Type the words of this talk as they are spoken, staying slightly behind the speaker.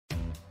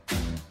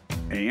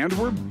And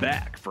we're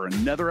back for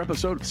another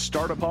episode of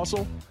Startup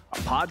Hustle, a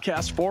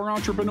podcast for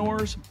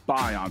entrepreneurs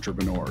by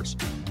entrepreneurs.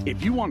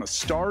 If you want to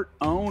start,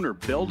 own, or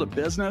build a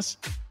business,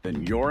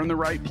 then you're in the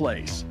right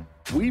place.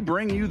 We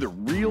bring you the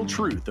real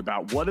truth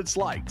about what it's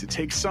like to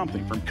take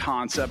something from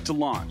concept to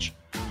launch.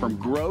 From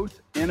growth,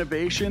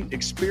 innovation,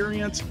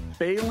 experience,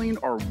 failing,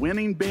 or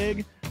winning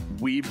big,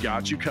 we've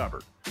got you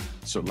covered.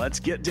 So let's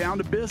get down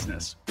to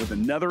business with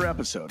another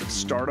episode of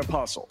Startup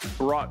Hustle,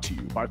 brought to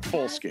you by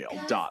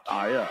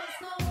Fullscale.io.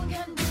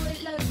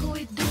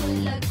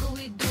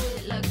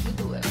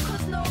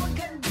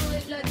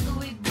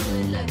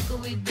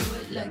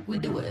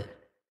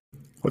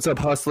 What's up,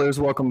 hustlers?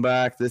 Welcome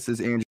back. This is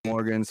Andrew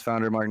Morgans,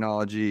 founder of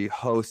Marknology,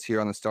 host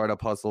here on the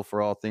Startup Hustle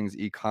for all things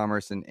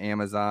e-commerce and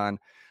Amazon.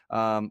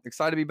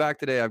 Excited to be back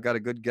today. I've got a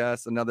good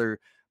guest, another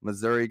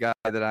Missouri guy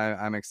that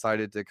I'm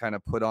excited to kind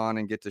of put on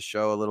and get to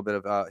show a little bit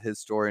about his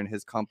story and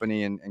his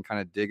company and kind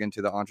of dig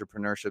into the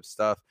entrepreneurship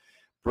stuff.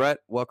 Brett,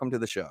 welcome to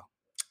the show.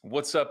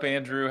 What's up,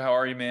 Andrew? How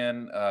are you,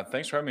 man?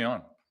 Thanks for having me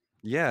on.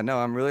 Yeah, no,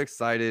 I'm really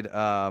excited.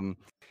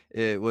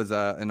 It was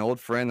an old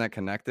friend that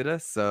connected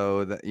us,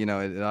 so that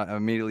it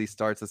immediately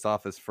starts us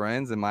off as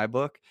friends in my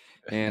book,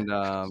 and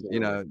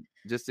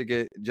just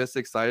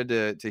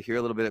excited to hear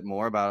a little bit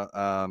more about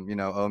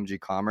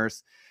OMG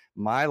Commerce.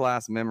 My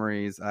last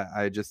memories,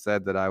 I just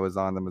said that I was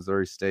on the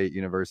Missouri State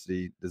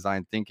University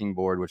Design Thinking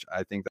Board, which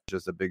I think that's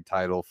just a big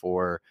title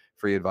for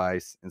free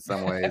advice in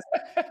some ways.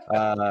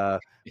 Yeah.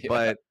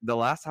 But the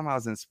last time I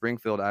was in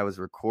Springfield, I was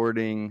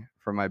recording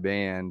for my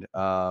band,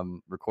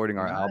 recording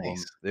our album.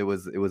 It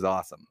was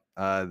awesome.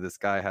 This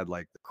guy had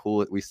like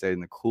we stayed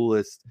in the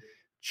coolest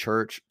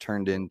church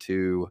turned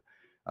into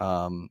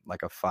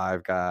like a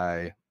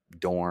 5-guy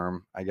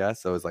dorm, I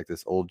guess. So it was like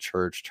this old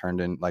church turned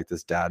in, like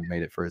this dad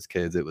made it for his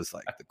kids. It was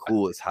like the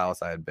coolest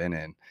house I had been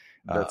in.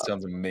 That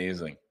sounds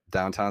amazing.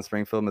 Downtown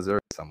Springfield,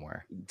 Missouri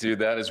somewhere. Dude,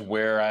 that is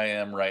where I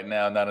am right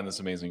now. Not in this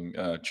amazing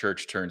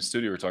church turned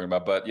studio we're talking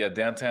about, but yeah,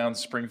 downtown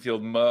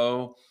Springfield,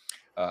 Mo.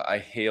 I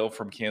hail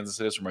from Kansas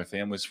City, that's where my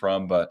family's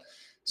from, but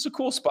it's a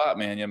cool spot,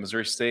 man. Yeah,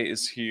 Missouri State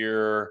is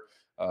here.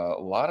 A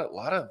lot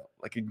of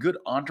like a good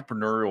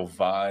entrepreneurial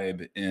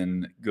vibe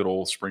in good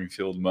old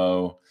Springfield,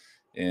 Mo.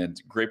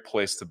 And great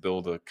place to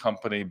build a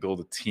company, build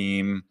a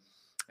team.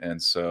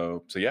 And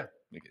so yeah,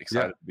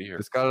 excited to be here.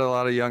 It's got a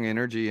lot of young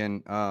energy,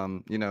 and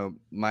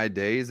my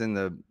days in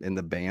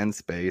the band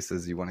space,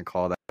 as you want to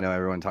call that. I know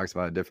everyone talks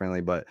about it differently,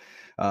 but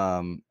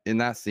in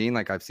that scene,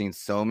 like I've seen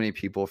so many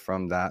people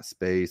from that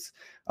space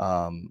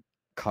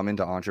come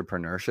into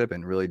entrepreneurship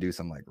and really do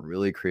some like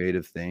really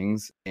creative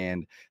things.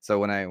 And so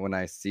when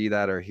I see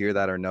that or hear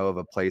that or know of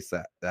a place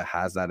that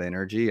has that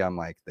energy, I'm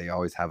like, they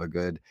always have a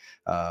good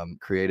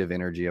creative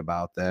energy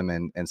about them.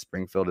 And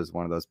Springfield is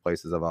one of those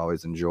places I've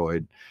always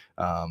enjoyed,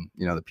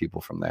 the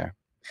people from there.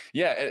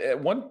 Yeah. At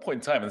one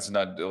point in time, this is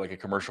not like a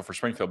commercial for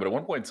Springfield, but at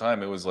one point in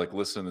time, it was like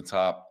listed in the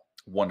top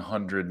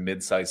 100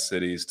 mid-sized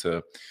cities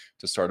to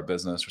start a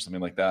business or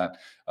something like that.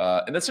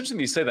 And that's interesting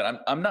you say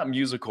that. I'm not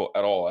musical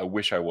at all. I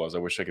wish I was. I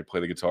wish I could play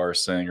the guitar,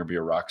 sing, or be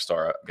a rock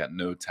star. I've got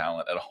no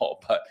talent at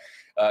all. But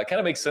it kind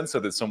of makes sense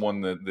that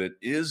someone that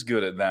is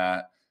good at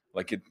that,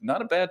 like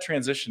not a bad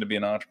transition to be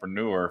an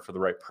entrepreneur for the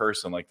right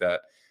person, like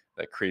that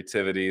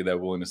creativity, that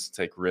willingness to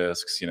take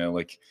risks,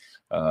 the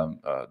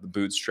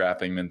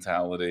bootstrapping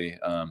mentality.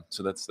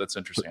 So that's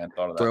interesting. I hadn't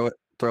thought of that.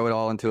 Throw it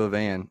all into a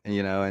van,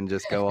 and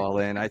just go all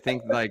in. I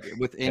think like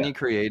with any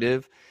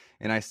creative,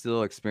 and I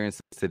still experience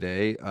this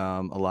today,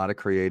 a lot of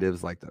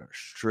creatives like that are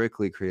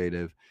strictly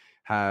creative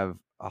have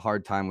a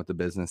hard time with the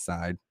business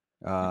side,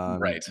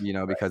 right?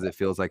 Because it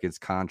feels like it's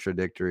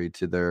contradictory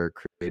to their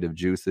creative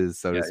juices,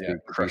 so to speak.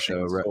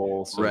 Crushing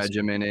soul,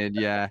 regimented,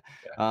 yeah.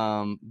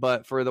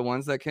 But for the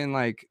ones that can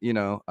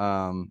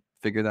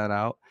figure that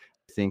out,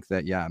 I think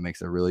that it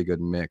makes a really good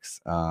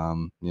mix.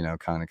 Kind of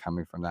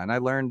coming from that, and I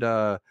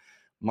learned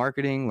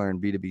marketing,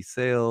 learned B2B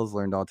sales,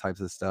 learned all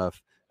types of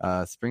stuff.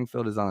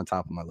 Springfield is on the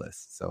top of my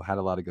list, so had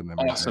a lot of good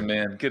memories. Awesome,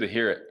 man. Good to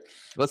hear it.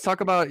 Let's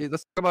talk about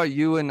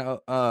you and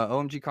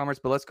OMG Commerce,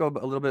 but let's go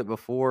a little bit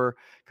before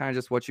kind of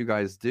just what you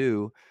guys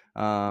do.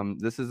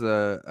 This is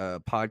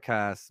a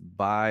podcast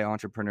by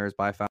entrepreneurs,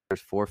 by founders,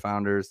 for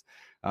founders.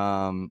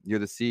 You're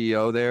the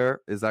CEO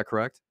there, is that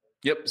correct?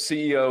 Yep,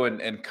 CEO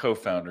and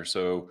co-founder.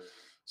 So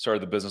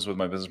started the business with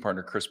my business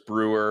partner Chris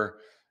Brewer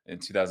in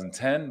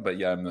 2010, but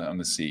yeah, I'm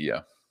the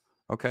CEO.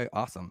 Okay,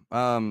 awesome.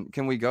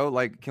 Can we go a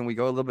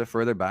little bit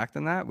further back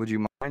than that? Would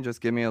you mind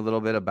just give me a little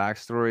bit of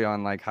backstory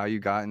on like how you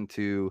got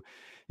into,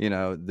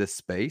 this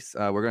space?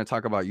 We're going to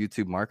talk about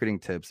YouTube marketing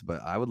tips,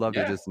 but I would love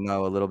to just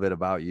know a little bit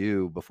about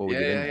you before we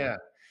get in there.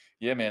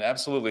 Yeah, man,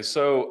 absolutely.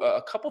 So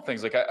a couple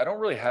things, like I don't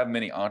really have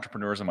many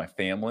entrepreneurs in my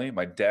family.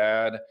 My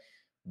dad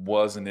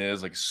was and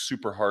is like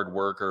super hard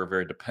worker,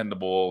 very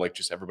dependable, like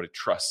just everybody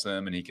trusts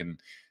him and he can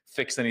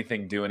fix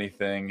anything, do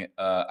anything.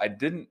 I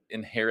didn't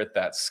inherit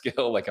that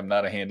skill. Like I'm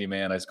not a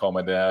handyman. I just call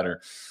my dad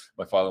or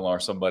my father-in-law or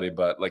somebody,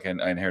 but like I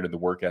inherited the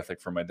work ethic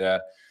from my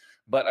dad.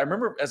 But I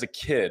remember as a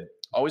kid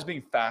always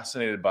being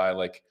fascinated by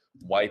like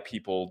why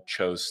people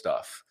chose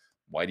stuff.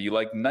 why do you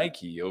like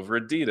Nike over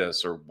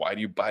Adidas? Or why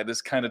do you buy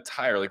this kind of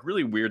tire? Like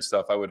really weird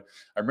stuff. I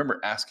remember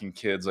asking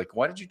kids, like,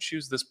 why did you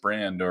choose this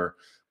brand? Or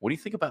what do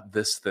you think about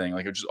this thing?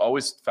 Like, I'm just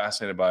always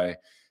fascinated by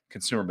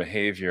consumer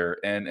behavior.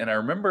 And I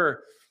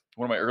remember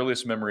one of my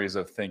earliest memories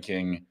of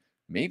thinking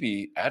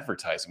maybe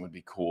advertising would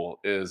be cool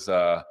is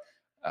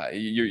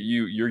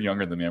you're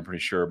younger than me, I'm pretty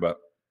sure, but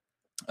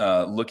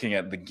looking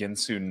at the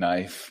Ginsu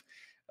knife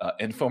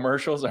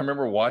infomercials. I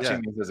remember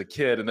watching these as a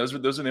kid, and those are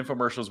the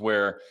infomercials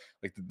where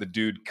like the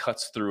dude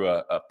cuts through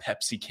a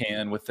Pepsi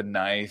can with the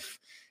knife,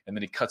 and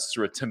then he cuts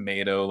through a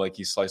tomato like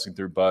he's slicing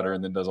through butter,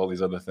 and then does all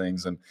these other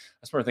things. And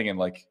I started thinking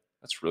like,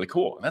 that's really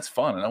cool and that's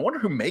fun. And I wonder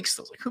who makes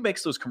those. Like, who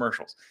makes those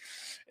commercials?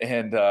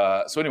 And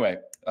so anyway,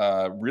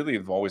 really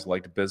have always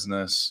liked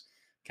business.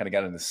 Kind of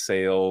got into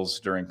sales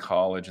during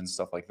college and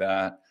stuff like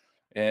that.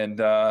 And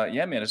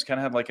yeah, man, just kind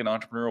of had like an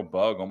entrepreneurial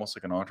bug, almost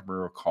like an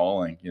entrepreneurial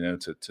calling, you know,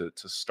 to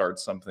start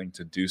something,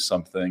 to do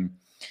something,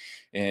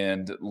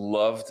 and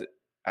loved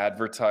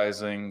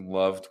advertising,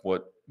 loved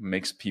what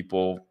makes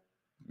people,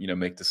 you know,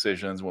 make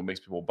decisions, what makes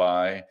people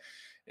buy.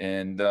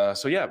 And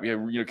so yeah, you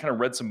know, kind of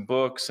read some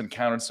books,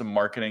 encountered some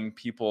marketing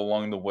people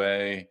along the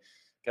way.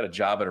 Got a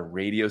job at a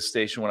radio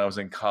station when I was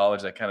in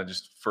college. That kind of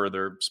just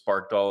further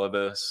sparked all of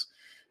this.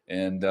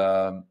 And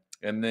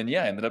then,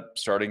 yeah, I ended up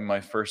starting my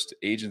first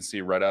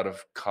agency right out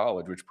of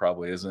college, which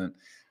probably isn't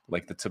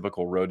like the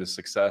typical road to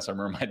success. I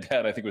remember my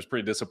dad, I think, was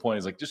pretty disappointed.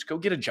 He's like, just go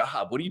get a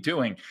job. What are you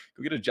doing?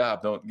 Go get a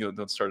job.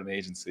 Don't start an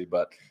agency.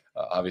 But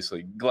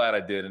obviously glad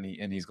I did.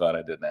 And he's glad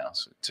I did now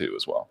too,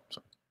 as well.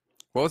 So.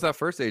 What was that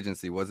first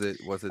agency? Was it?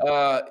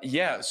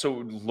 Yeah.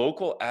 So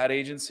local ad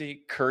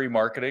agency, Curry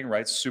Marketing,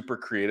 right? Super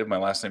creative. My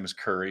last name is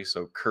Curry.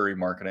 So Curry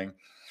Marketing.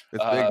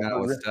 It's big now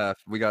with Steph.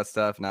 We got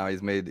Steph now.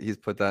 He's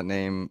put that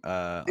name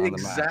on the map.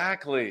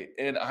 Exactly.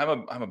 And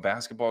I'm a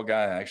basketball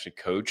guy. I actually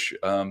coach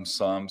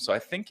some. So I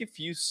think if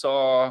you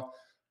saw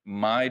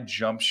my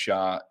jump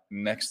shot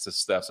next to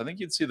Steph's, I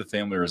think you'd see the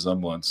family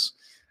resemblance.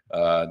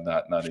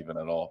 Not even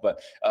at all.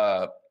 But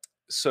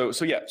so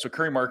yeah. So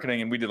Curry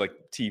Marketing, and we did like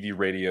TV,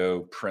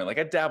 radio, print. Like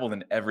I dabbled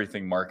in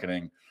everything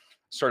marketing.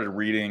 Started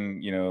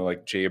reading, you know,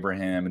 like Jay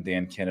Abraham and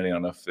Dan Kennedy. I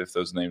don't know if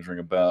those names ring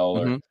a bell.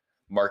 Or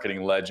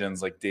marketing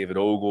legends like David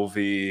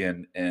Ogilvy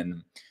and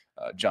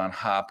John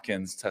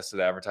Hopkins tested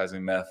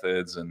advertising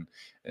methods, and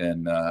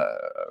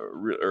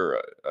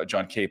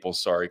John Capel,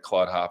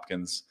 Claude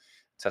Hopkins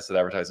tested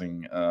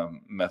advertising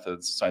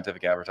methods,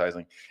 scientific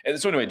advertising. And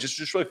so anyway,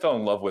 just really fell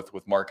in love with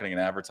marketing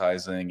and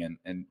advertising,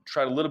 and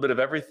tried a little bit of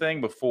everything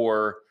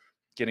before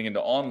getting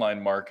into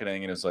online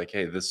marketing. And it was like,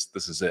 hey, this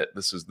is it.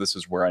 This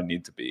is where I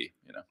need to be,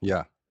 you know?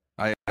 Yeah,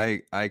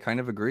 I kind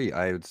of agree.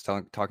 I was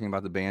talking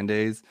about the band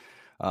days.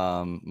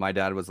 My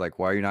dad was like,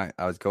 why are you not?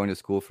 I was going to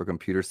school for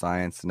computer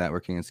science,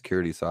 networking, and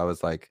security. So I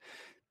was like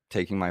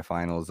taking my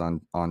finals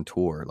on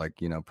tour, like,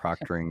 you know,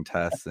 proctoring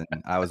tests, and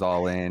I was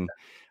all in.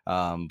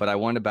 But I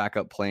wanted a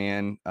backup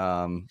plan.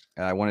 And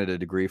I wanted a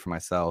degree for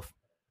myself,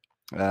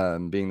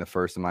 being the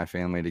first in my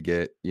family to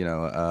get, you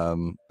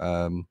know,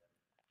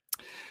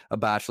 a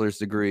bachelor's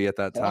degree at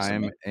that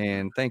time. Awesome.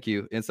 And thank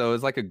you. And so it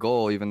was like a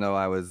goal, even though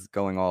I was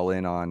going all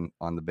in on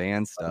the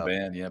band stuff.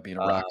 Being a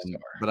rock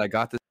star. But I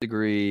got this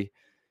degree.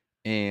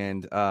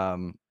 And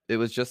it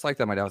was just like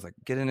that. My dad was like,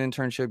 get an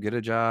internship, get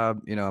a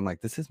job. You know, I'm like,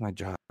 this is my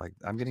job. Like,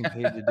 I'm getting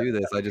paid to do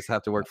this. I just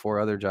have to work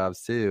 4 other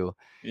jobs too.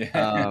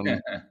 Yeah.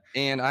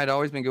 And I'd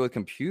always been good with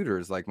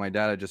computers. Like my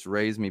dad had just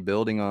raised me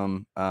building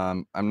them.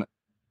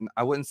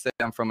 I wouldn't say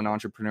I'm from an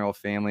entrepreneurial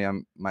family.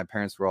 My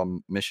parents were all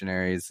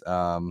missionaries.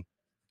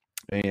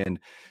 And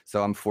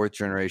so I'm 4th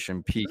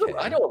generation PK.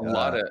 I know a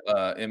lot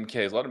of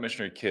MKs, a lot of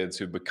missionary kids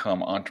who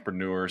become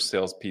entrepreneurs,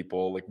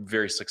 salespeople, like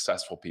very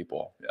successful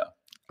people. Yeah.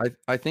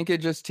 I think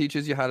it just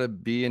teaches you how to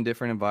be in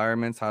different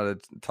environments, how to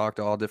talk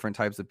to all different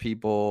types of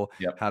people,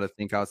 how to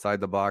think outside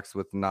the box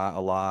with not a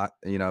lot,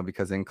 you know,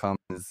 because income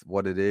is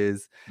what it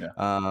is.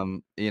 Yeah.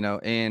 You know,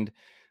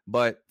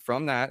 but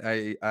from that,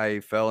 I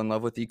fell in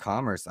love with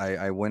e-commerce.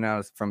 I went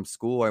out from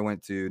school. I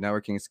went to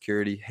networking and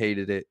security,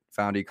 hated it,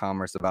 found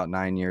e-commerce about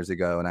 9 years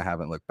ago, and I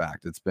haven't looked back.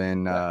 It's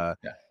been,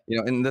 you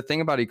know, and the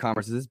thing about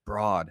e-commerce is it's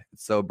broad.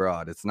 It's so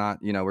broad. It's not,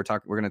 you know, we're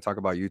going to talk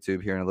about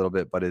YouTube here in a little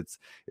bit, but it's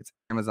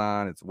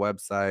Amazon, it's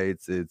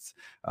websites, it's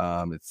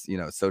you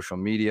know, social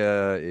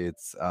media,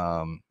 it's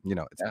you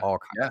know, it's all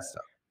kinds of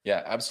stuff.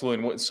 Yeah,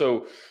 absolutely. And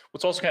so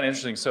what's also kind of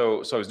interesting,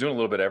 so I was doing a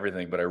little bit of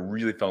everything, but I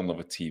really fell in love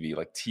with TV,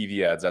 like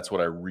TV ads. That's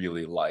what I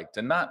really liked.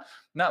 And not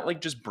like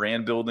just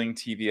brand building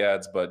TV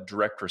ads, but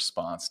direct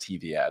response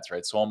TV ads,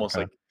 right? So almost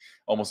like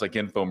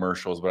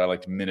infomercials, but I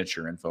liked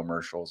miniature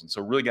infomercials. And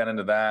so really got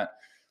into that.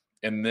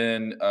 And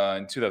then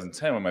in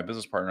 2010, when my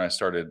business partner and I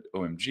started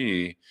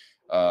OMG,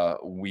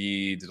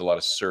 we did a lot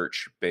of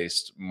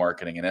search-based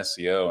marketing and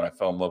SEO, and I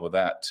fell in love with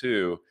that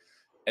too.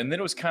 And then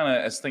it was kind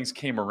of, as things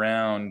came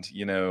around,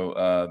 you know,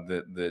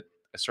 that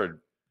I started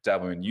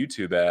dabbling in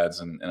YouTube ads,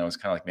 and I was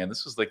kind of like, man,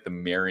 this was like the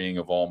marrying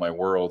of all my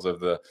worlds of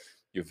the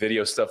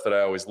video stuff that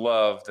I always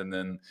loved, and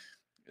then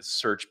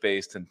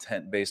search-based,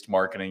 intent-based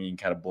marketing. You can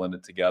kind of blend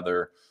it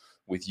together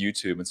with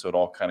YouTube, and so it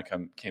all kind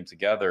of came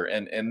together.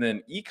 And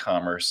then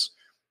e-commerce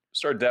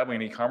started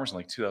dabbling in e-commerce in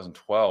like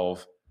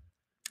 2012,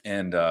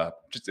 and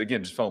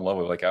just fell in love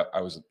with it. Like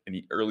I was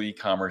an early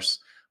e-commerce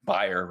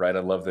buyer, right?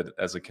 I loved it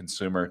as a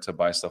consumer to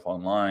buy stuff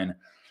online.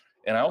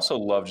 And I also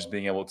love just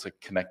being able to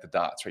connect the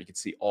dots, right? You could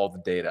see all the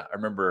data. I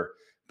remember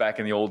back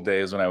in the old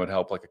days when I would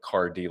help like a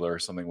car dealer or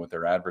something with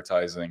their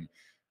advertising,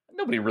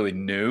 nobody really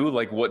knew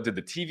like what did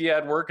the TV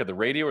ad work or the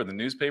radio or the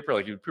newspaper.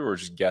 Like people were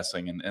just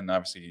guessing, and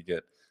obviously you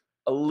get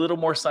a little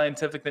more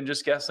scientific than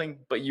just guessing,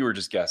 but you were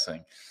just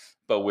guessing.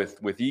 But with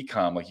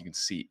ecom, like you can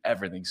see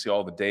everything, see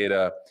all the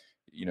data.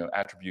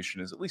 Attribution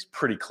is at least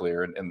pretty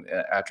clear, and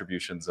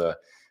attribution's a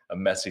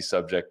messy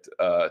subject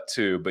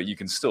too, but you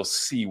can still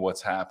see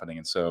what's happening.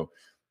 And so,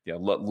 yeah,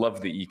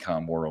 love the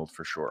e-com world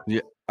for sure.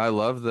 Yeah, I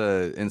love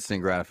the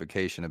instant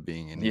gratification of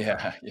being in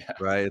e-com,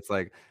 right? It's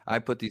like I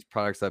put these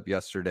products up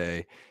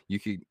yesterday,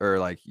 or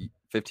like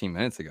 15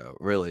 minutes ago,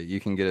 really. You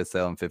can get a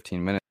sale in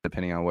 15 minutes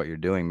depending on what you're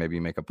doing. Maybe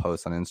you make a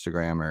post on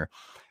Instagram, or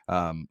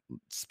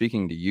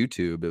speaking to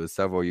YouTube, it was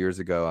several years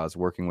ago, I was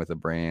working with a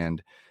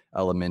brand,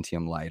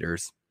 Elementium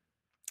lighters.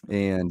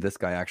 And this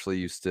guy actually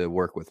used to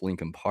work with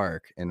Linkin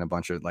Park and a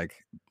bunch of like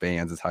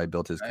bands. Is how he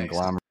built his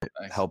conglomerate,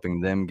 helping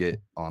them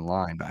get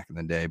online back in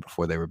the day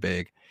before they were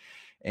big.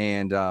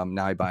 And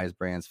now he buys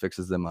brands,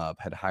 fixes them up,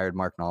 had hired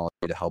Mark Nolly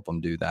to help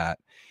him do that.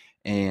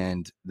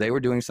 And they were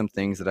doing some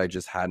things that I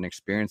just hadn't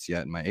experienced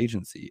yet in my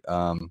agency.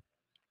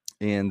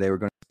 And they were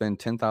going to spend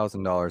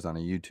 $10,000 on a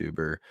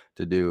YouTuber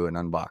to do an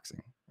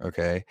unboxing.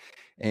 Okay.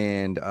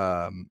 And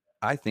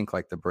I think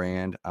like the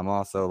brand, I'm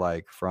also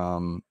like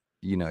from,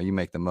 you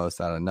make the most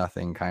out of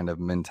nothing kind of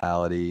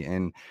mentality.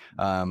 And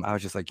I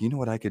was just like,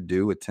 what I could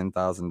do with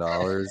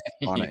 $10,000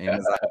 on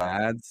Amazon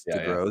ads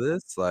to grow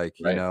this? Like,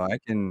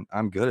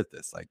 I'm good at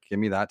this. Like, give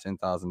me that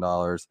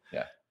 $10,000.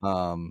 Yeah.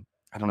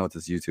 I don't know what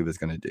this YouTube is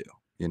going to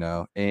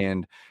do,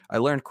 and I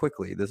learned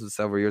quickly, this was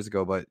several years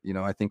ago, but,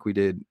 I think we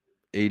did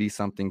 80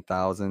 something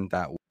thousand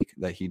that week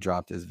that he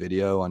dropped his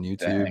video on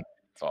YouTube. Dang.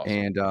 That's awesome.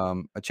 And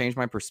I changed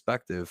my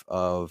perspective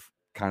of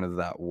kind of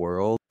that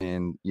world.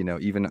 And,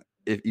 even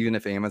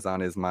if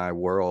Amazon is my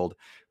world,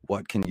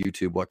 what can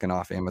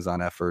off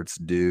Amazon efforts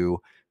do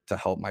to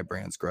help my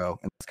brands grow?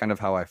 And that's kind of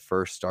how I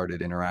first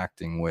started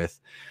interacting with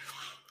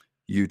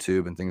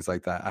YouTube and things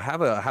like that. I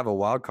have a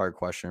wild card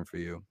question for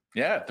you.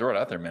 Yeah, throw it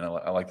out there, man.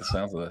 I like the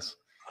sounds of this.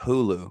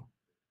 Hulu.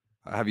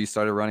 Have you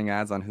started running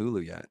ads on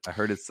Hulu yet? I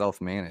heard it's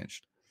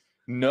self-managed.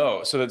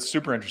 No, so that's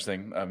super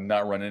interesting. I've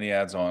not run any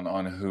ads on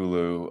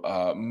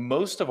Hulu.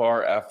 Most of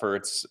our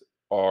efforts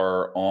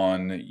are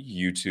on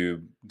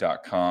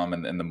youtube.com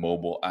and the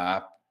mobile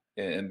app.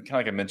 And kind of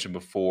like I mentioned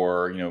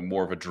before,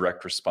 more of a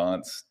direct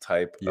response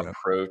type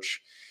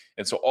approach.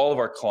 And so all of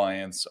our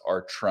clients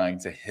are trying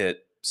to hit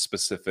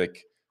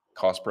specific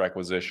cost per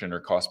acquisition or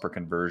cost per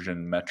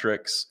conversion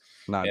metrics.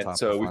 And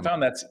so we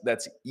found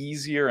that's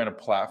easier in a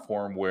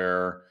platform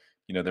where,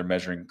 they're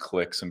measuring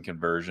clicks and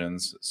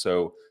conversions.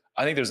 So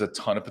I think there's a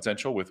ton of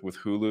potential with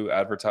Hulu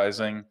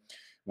advertising.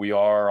 We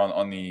are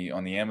on the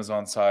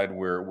Amazon side.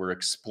 We're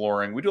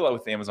exploring. We do a lot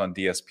with Amazon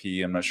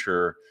DSP. I'm not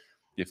sure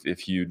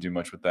if you do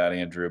much with that,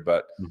 Andrew,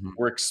 but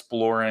we're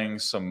exploring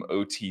some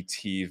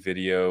OTT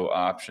video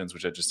options,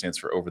 which that just stands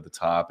for over the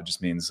top. It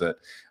just means that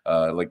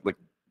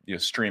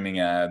streaming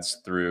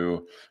ads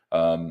through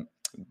the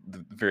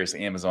various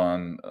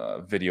Amazon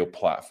video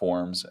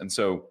platforms. And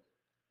so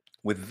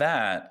with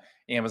that,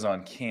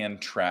 Amazon can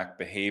track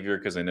behavior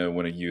because they know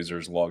when a user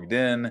is logged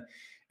in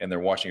and they're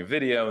watching a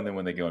video, and then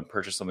when they go and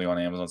purchase something on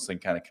Amazon, so they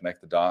can kind of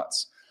connect the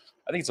dots.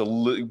 I think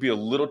it'd be a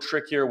little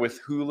trickier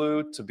with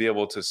Hulu to be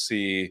able to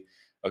see,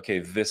 okay,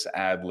 this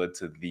ad led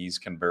to these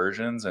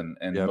conversions, and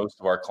most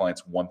of our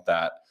clients want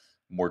that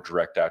more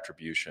direct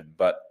attribution.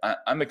 But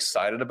I'm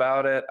excited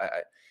about it. I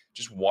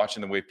just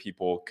watching the way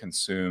people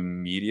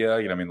consume media.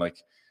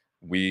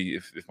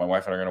 If my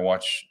wife and I are going to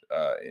watch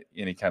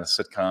any kind of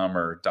sitcom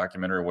or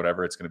documentary or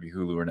whatever, it's going to be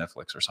Hulu or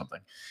Netflix or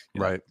something.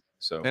 Right.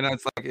 So, and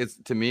it's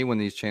to me, when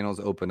these channels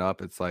open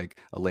up, it's like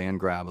a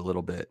land grab a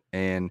little bit.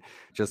 And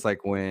just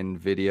like when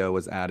video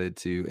was added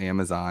to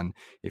Amazon,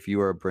 if you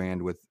were a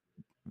brand with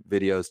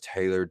videos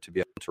tailored to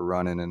be able to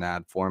run in an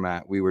ad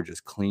format, we were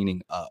just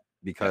cleaning up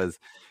because,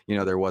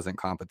 there wasn't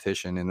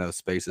competition in those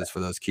spaces for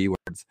those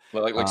keywords.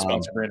 Well, like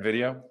sponsor brand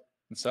video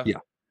and stuff. Yeah.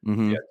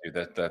 Mm-hmm. Yeah,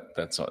 dude,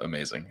 that's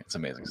amazing. It's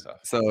amazing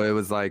stuff. So it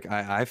was like,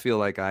 I feel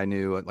like I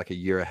knew like a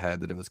year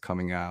ahead that it was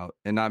coming out,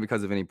 and not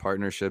because of any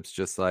partnerships,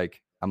 just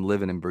like I'm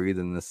living and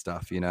breathing this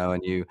stuff,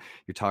 and you're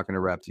talking to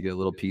reps, you get a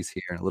little piece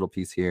here and a little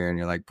piece here, and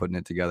you're like putting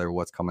it together,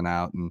 what's coming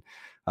out. And,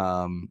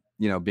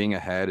 being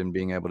ahead and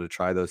being able to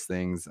try those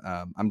things.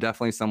 I'm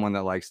definitely someone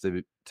that likes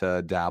to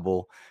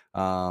dabble,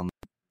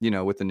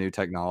 with the new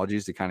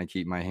technologies to kind of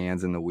keep my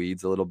hands in the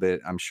weeds a little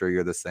bit. I'm sure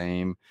you're the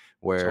same,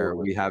 where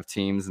we have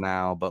teams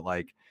now, but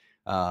like,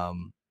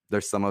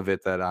 there's some of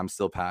it that I'm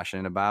still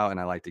passionate about, and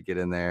I like to get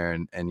in there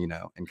and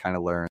kind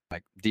of learn.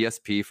 Like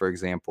DSP, for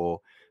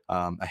example,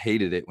 I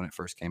hated it when it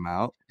first came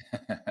out.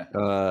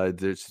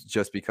 There's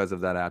just because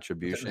of that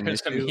attribution.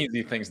 There's some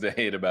easy things to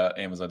hate about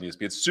Amazon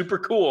DSP. It's super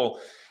cool,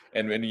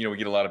 and we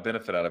get a lot of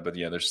benefit out of it. But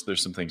yeah,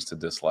 there's some things to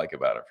dislike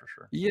about it for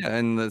sure. Yeah,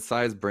 and the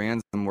size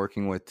brands I'm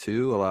working with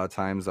too, a lot of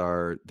times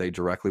they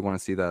directly want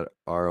to see that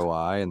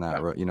ROI and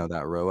that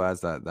that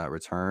ROAS, that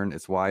return.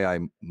 It's why I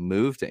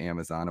moved to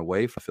Amazon,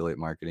 away from affiliate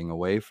marketing,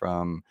 away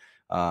from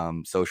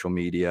social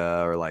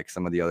media or like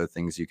some of the other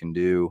things you can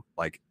do,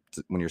 like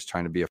when you're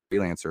trying to be a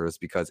freelancer, is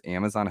because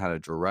Amazon had a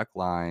direct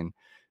line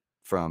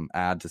from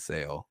ad to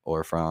sale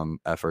or from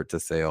effort to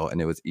sale, and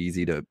it was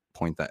easy to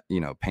paint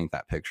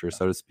that picture,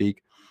 so to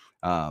speak.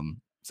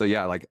 So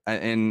yeah, like,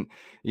 and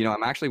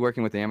I'm actually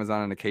working with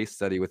Amazon on a case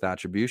study with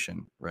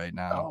attribution right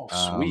now.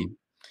 Oh, sweet.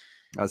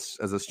 As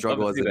a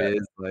struggle as it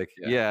is, like,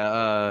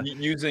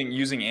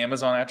 using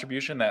Amazon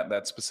attribution,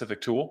 that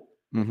specific tool.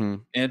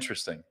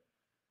 Interesting.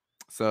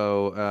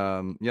 So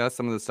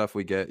some of the stuff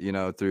we get,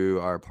 through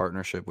our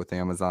partnership with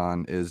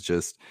Amazon is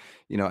just,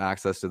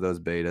 access to those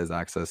betas,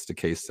 access to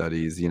case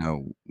studies.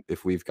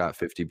 If we've got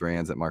 50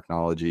 brands at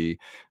Marknology,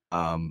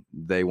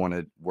 they want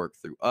to work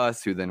through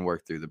us, who then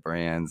work through the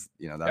brands.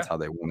 That's how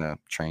they want to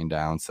train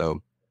down.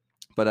 So,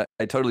 but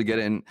I totally get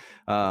it.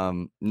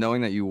 And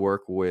knowing that you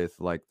work with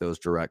like those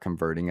direct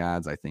converting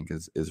ads, I think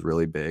is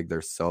really big.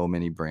 There's so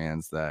many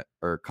brands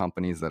or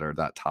companies that are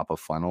that top of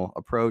funnel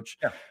approach.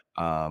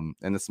 And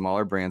the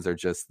smaller brands are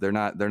just, they're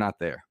not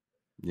there.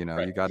 You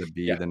got to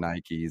be the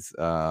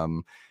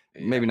Nikes,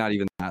 maybe not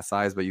even that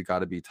size, but you got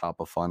to be top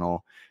of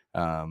funnel.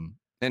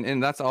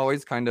 And that's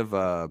always kind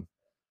of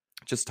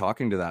just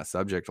talking to that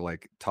subject,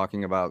 like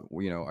talking about,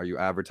 are you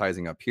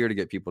advertising up here to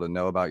get people to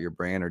know about your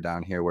brand, or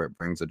down here where it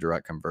brings a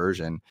direct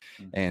conversion?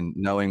 And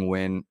knowing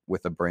when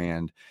with a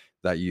brand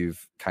that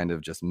you've kind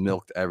of just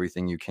milked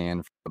everything you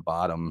can from the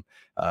bottom,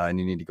 and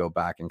you need to go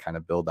back and kind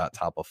of build that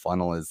top of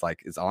funnel is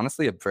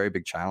honestly a very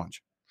big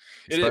challenge.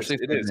 Especially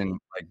if you've been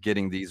like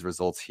getting these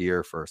results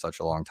here for such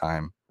a long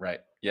time. Right.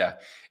 Yeah.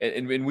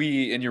 And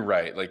you're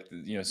right. Like,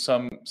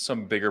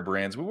 some bigger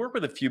brands, we work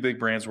with a few big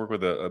brands, work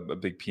with a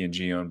big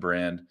P&G owned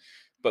brand,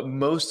 but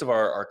most of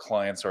our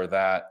clients are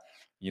that,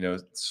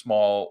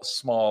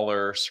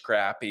 smaller,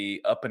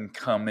 scrappy, up and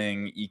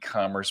coming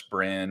e-commerce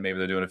brand. Maybe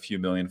they're doing a few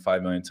million,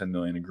 5 million, 10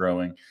 million and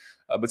growing,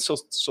 but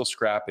still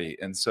scrappy.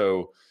 And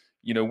so,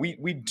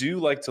 we do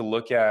like to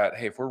look at,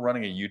 hey, if we're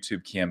running a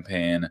YouTube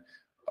campaign,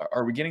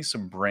 are we getting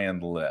some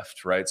brand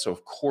lift, right? So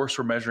of course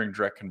we're measuring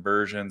direct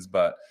conversions,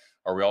 but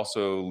are we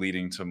also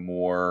leading to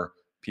more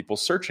people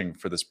searching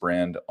for this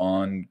brand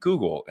on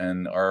Google?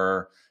 And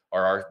are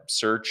our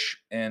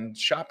search and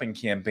shopping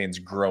campaigns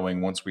growing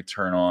once we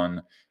turn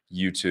on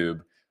YouTube?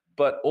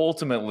 But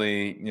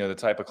ultimately, the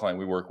type of client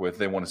we work with,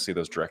 they want to see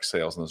those direct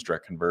sales and those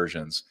direct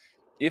conversions.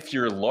 If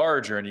you're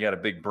larger and you got a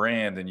big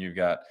brand and you've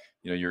got,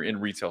 you're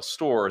in retail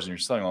stores and you're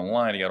selling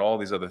online, you got all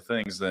these other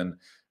things, then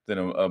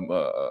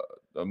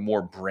a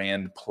more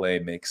brand play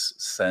makes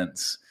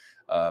sense.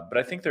 But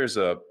I think there's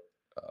a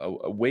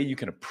way you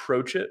can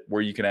approach it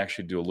where you can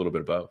actually do a little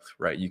bit of both,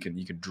 right? You can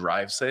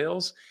drive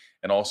sales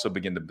and also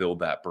begin to build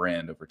that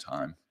brand over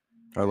time.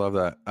 I love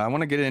that. I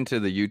want to get into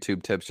the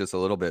YouTube tips just a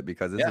little bit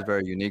because this is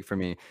very unique for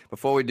me.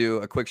 Before we do,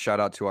 a quick shout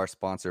out to our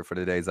sponsor for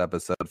today's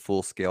episode,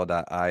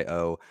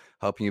 Fullscale.io,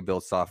 helping you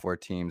build software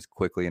teams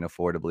quickly and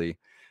affordably.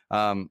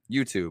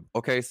 YouTube.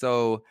 Okay,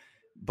 so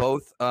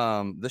both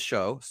the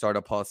show,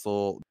 Startup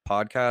Hustle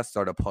podcast,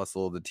 Startup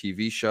Hustle, the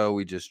TV show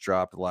we just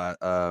dropped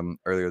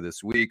earlier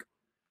this week.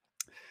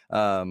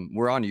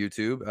 We're on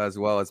YouTube, as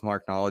well as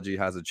Marknology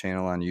has a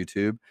channel on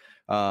YouTube.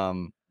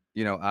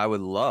 I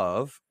would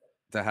love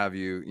to have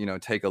you,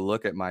 take a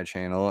look at my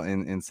channel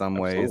in some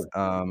ways.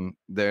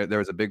 There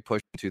was a big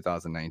push in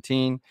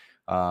 2019.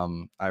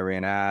 I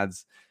ran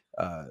ads.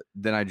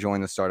 Then I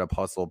joined the Startup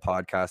Hustle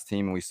podcast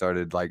team, and we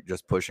started like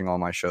just pushing all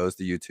my shows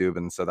to YouTube.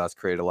 And so that's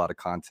created a lot of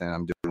content.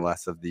 I'm doing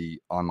less of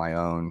the on my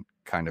own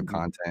kind of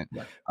content.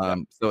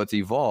 So it's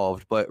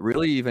evolved, but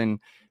really even,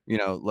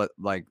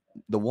 like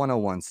the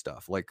 101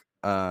 stuff,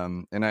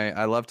 and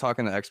I love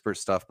talking to expert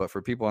stuff, but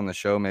for people on the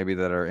show, maybe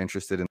that are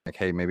interested in like,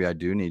 hey, maybe I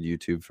do need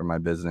YouTube for my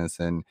business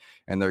and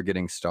they're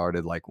getting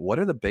started. Like, what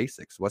are the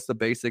basics? What's the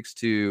basics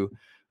to,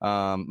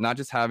 not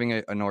just having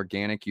an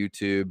organic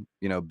YouTube,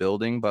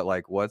 building, but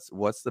like, what's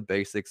the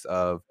basics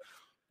of,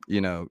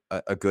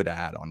 a good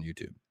ad on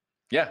YouTube?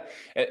 Yeah.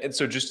 And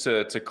so just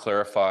to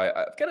clarify,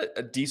 I've got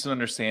a decent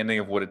understanding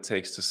of what it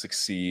takes to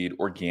succeed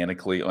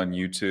organically on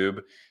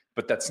YouTube,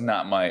 but that's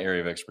not my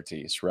area of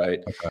expertise, right?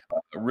 Okay.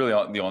 Really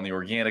on the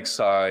organic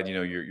side,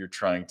 you're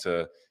trying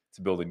to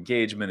build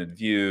engagement and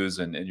views,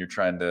 and you're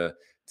trying to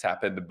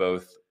tap into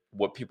both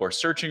what people are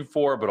searching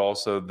for, but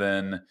also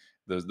then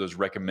those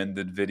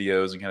recommended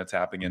videos and kind of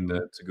tapping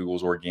into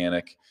Google's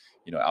organic,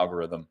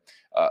 algorithm.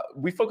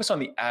 We focus on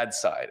the ad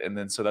side. And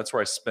then, so that's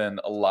where I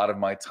spend a lot of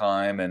my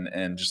time.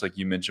 And just like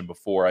you mentioned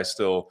before, I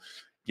still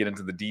get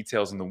into the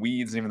details and the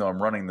weeds, even though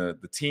I'm running the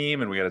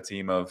team, and we got a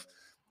team of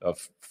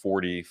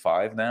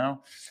 45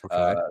 now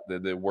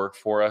that work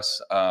for us.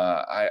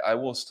 I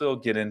will still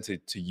get into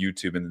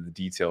YouTube and the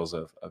details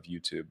of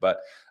YouTube.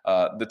 But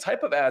the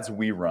type of ads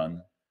we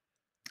run,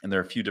 and there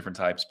are a few different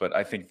types, but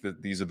I think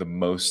that these are the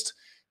most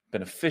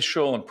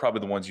beneficial and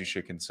probably the ones you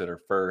should consider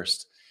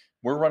first.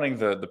 we're running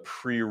the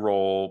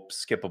pre-roll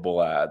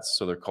skippable ads.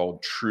 So they're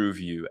called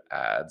TrueView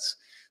ads.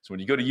 So when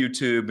you go to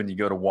YouTube and you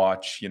go to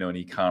watch, an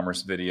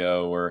e-commerce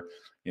video, or,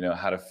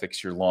 how to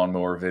fix your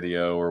lawnmower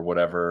video, or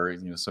whatever,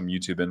 some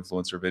YouTube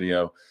influencer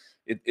video,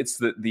 it's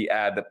the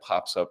ad that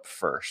pops up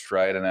first,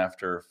 right? And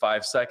after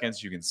 5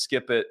 seconds, you can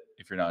skip it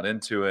if you're not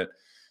into it.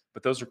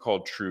 But those are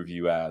called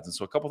TrueView ads. And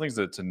so a couple of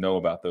things to know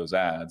about those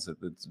ads,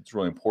 it's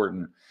really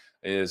important,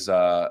 is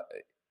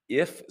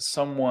if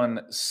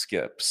someone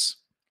skips,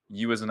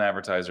 you as an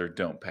advertiser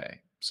don't pay.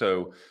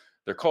 So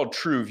they're called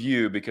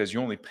TrueView because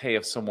you only pay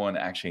if someone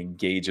actually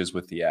engages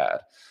with the ad.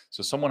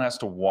 So someone has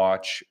to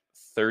watch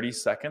 30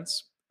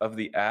 seconds of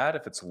the ad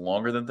if it's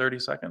longer than 30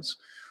 seconds,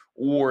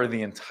 or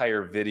the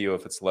entire video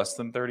if it's less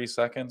than 30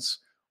 seconds,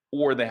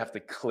 or they have to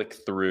click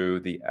through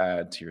the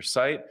ad to your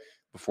site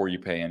before you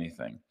pay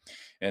anything.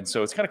 And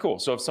so it's kind of cool.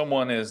 So if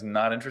someone is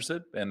not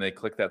interested and they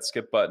click that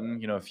skip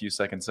button, a few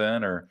seconds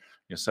in, or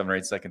 7 or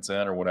 8 seconds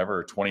in, or whatever,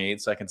 or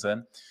 28 seconds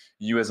in,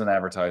 you as an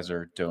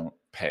advertiser don't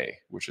pay,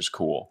 which is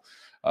cool.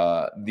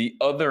 The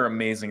other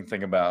amazing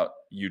thing about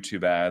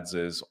YouTube ads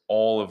is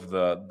all of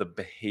the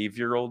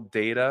behavioral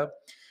data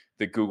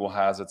that Google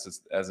has at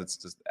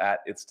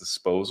its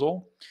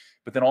disposal,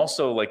 but then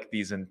also like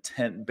these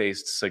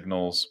intent-based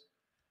signals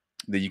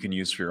that you can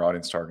use for your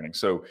audience targeting.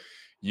 So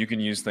you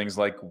can use things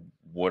like,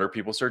 what are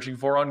people searching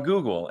for on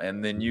Google?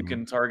 And then you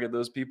can target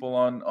those people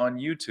on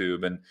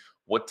YouTube. And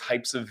what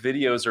types of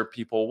videos are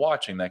people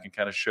watching? That can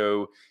kind of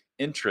show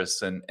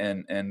interests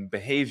and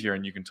behavior,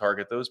 and you can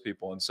target those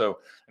people. And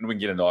we can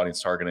get into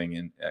audience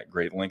targeting at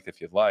great length if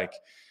you'd like.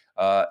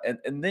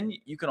 And then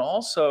you can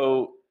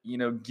also,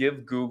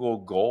 give Google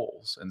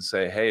goals and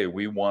say, hey,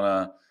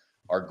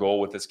 our goal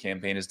with this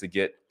campaign is to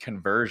get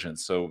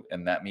conversions.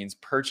 And that means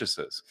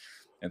purchases.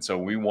 And so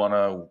we want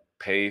to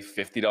pay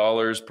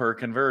 $50 per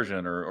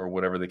conversion, or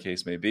whatever the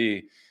case may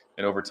be.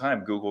 And over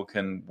time, Google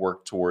can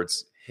work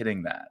towards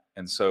hitting that.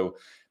 And so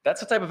that's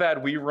the type of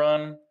ad we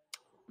run.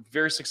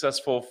 Very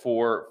successful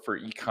for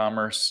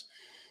e-commerce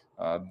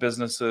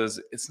businesses.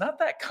 It's not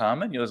that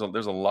common. There's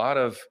a lot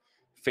of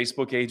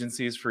Facebook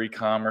agencies for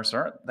e-commerce.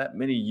 There aren't that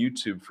many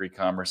YouTube for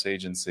e-commerce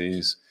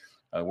agencies.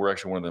 We're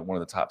actually one of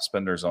the top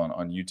spenders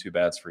on YouTube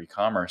ads for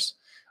e-commerce.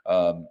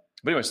 But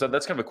anyway, so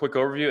that's kind of a quick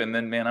overview. And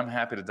then, man, I'm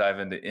happy to dive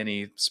into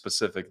any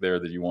specific there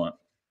that you want.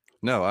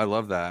 No, I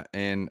love that.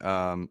 And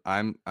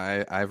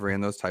I've ran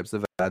those types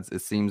of ads.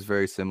 It seems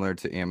very similar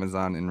to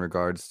Amazon in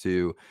regards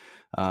to,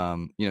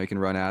 you can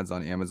run ads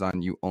on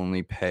Amazon. You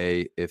only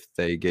pay if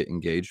they get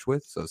engaged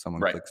with. So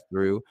someone clicks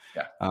through.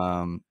 Yeah.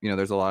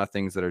 There's a lot of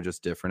things that are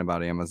just different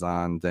about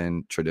Amazon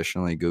than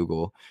traditionally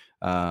Google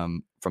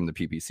from the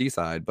PPC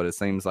side. But it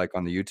seems like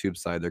on the YouTube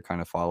side, they're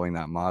kind of following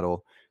that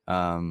model.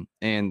 And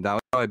that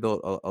was how I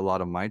built a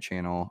lot of my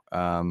channel.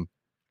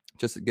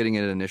 Just getting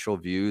it initial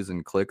views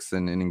and clicks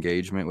and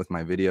engagement with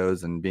my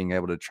videos, and being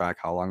able to track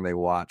how long they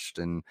watched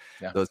and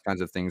those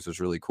kinds of things was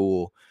really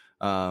cool.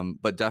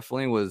 But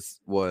definitely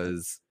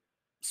was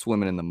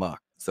swimming in the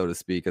muck, so to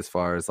speak, as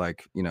far as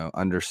like,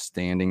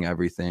 understanding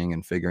everything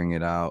and figuring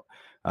it out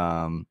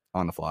on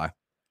the fly.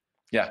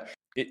 Yeah.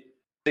 It's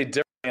a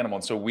different animal.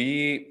 And so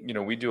we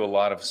do a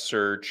lot of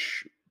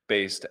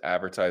search-based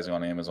advertising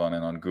on Amazon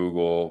and on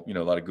Google, a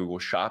lot of Google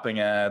shopping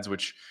ads,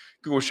 which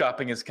Google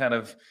shopping is kind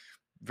of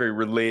very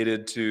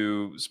related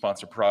to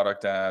sponsored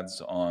product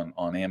ads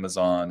on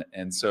Amazon.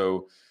 And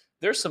so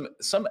there's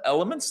some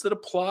elements that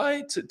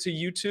apply to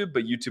YouTube,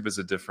 but YouTube is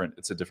a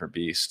different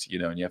beast,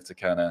 and you have to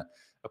kind of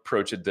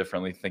approach it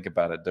differently, think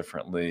about it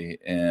differently.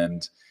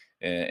 And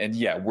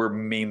yeah, we're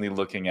mainly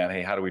looking at,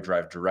 hey, how do we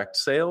drive direct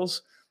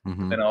sales?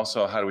 Mm-hmm. And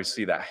also, how do we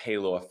see that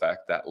halo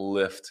effect, that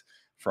lift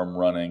from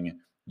running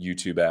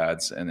YouTube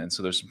ads? And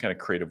so there's some kind of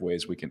creative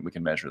ways we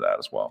can measure that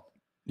as well.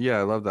 Yeah,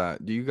 I love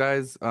that. Do you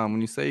guys, when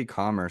you say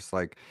e-commerce,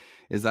 like,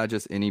 is that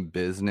just any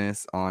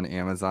business on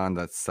Amazon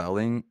that's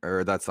selling,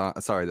 or that's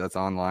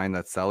online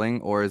that's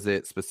selling, or is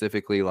it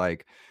specifically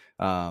like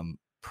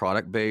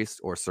product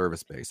based or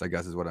service based? I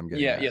guess is what I'm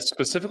getting at. Yeah,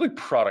 specifically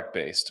product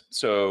based.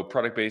 So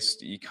product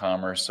based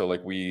e-commerce. So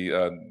like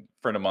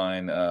friend of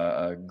mine,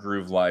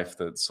 Groove Life,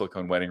 the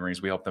silicone wedding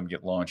rings, we help them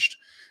get launched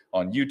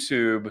on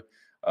YouTube.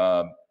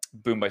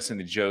 Boom by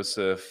Cindy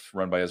Joseph,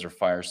 run by Ezra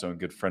Firestone,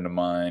 good friend of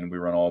mine. We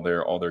run all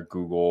their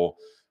Google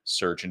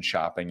search and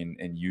shopping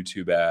and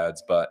YouTube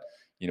ads. But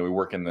we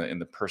work in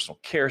the personal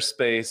care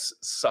space,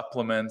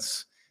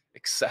 supplements,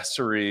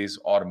 accessories,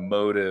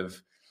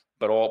 automotive,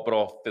 but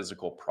all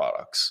physical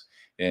products.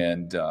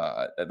 And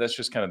that's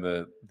just kind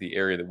of the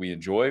area that we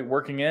enjoy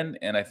working in.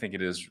 And I think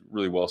it is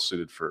really well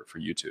suited for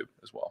YouTube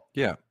as well.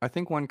 Yeah, I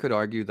think one could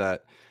argue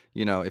that,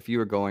 if you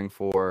were going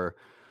for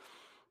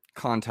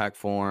contact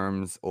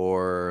forms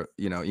or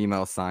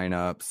email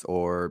signups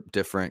or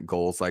different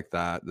goals like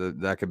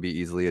that could be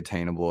easily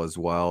attainable as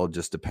well,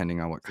 just depending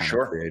on what kind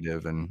of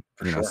creative and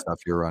stuff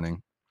you're running.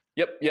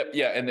 Yep.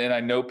 Yeah. And I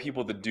know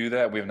people that do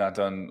that. We have not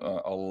done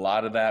a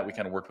lot of that. We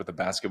kind of worked with a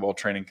basketball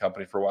training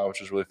company for a while,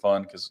 which was really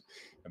fun because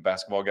I'm a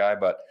basketball guy.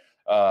 But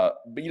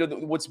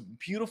what's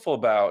beautiful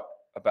about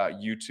about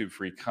YouTube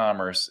for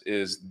e-commerce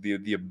is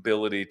the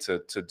ability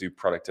to do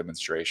product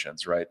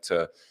demonstrations, right?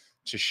 To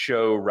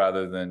show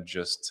rather than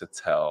just to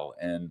tell,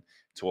 and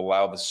to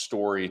allow the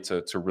story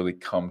to really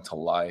come to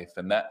life.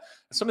 And that's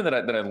something that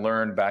I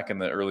learned back in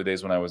the early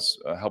days when I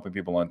was helping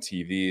people on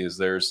TV. Is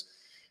there's,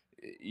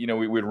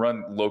 we would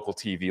run local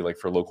TV, like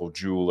for a local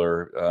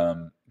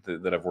jeweler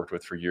that I've worked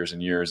with for years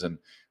and years. And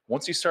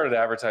once he started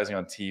advertising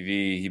on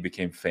TV, he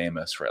became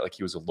famous, right? Like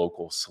he was a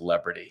local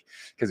celebrity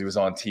because he was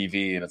on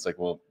TV. And it's like,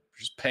 well,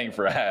 just paying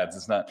for ads,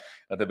 it's not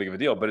that big of a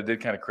deal, but it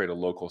did kind of create a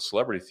local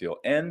celebrity feel.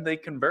 And they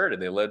converted,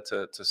 they led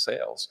to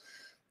sales.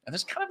 And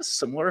there's kind of a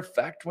similar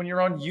effect when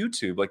you're on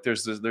YouTube. Like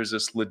there's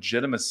this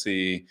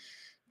legitimacy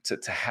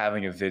to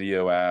having a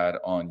video ad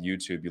on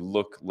YouTube. You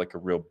look like a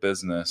real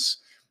business,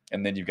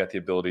 and then you've got the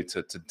ability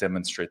to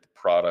demonstrate the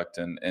product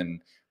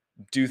and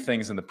do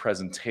things in the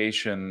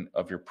presentation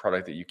of your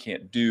product that you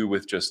can't do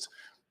with just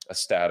a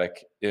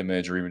static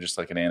image or even just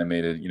like an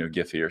animated,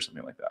 Giphy or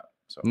something like that.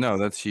 So No,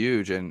 that's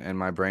huge. And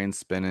my brain's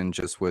spinning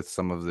just with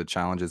some of the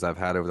challenges I've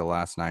had over the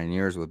last 9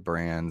 years with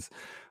brands.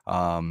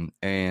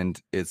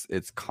 And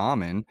it's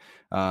common.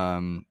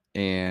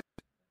 And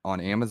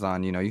on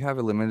Amazon, you have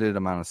a limited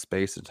amount of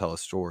space to tell a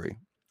story,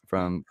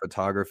 from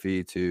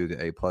photography to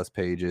the A+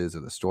 pages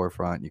or the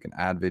storefront. You can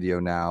add video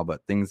now,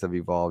 but things have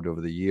evolved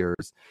over the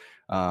years.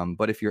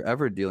 But if you're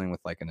ever dealing with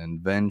like an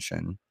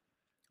invention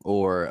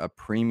or a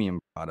premium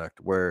product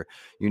where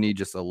you need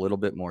just a little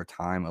bit more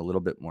time, a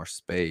little bit more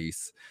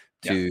space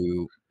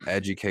to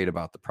educate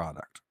about the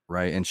product,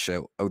 right? And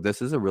show, oh,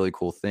 this is a really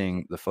cool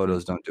thing. The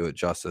photos don't do it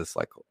justice.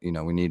 Like,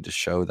 we need to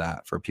show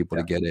that for people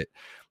to get it.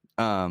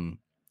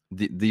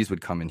 These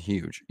would come in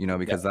huge,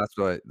 because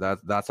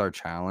that's our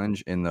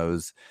challenge in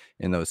those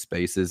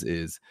spaces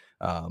is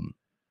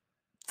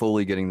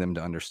fully getting them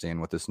to understand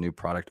what this new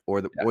product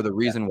or the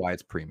reason why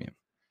it's premium.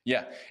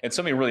 Yeah. And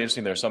something really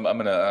interesting there. So I'm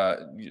going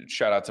to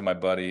shout out to my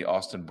buddy,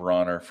 Austin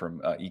Bronner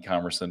from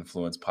E-Commerce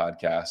Influence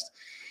podcast.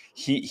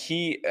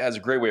 He has a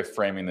great way of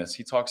framing this.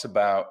 He talks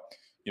about,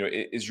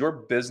 is your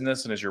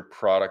business and is your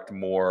product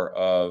more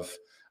of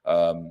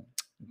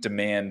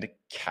demand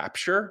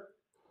capture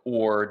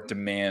or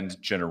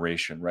demand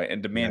generation, right?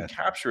 And demand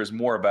capture is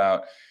more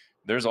about,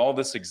 there's all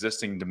this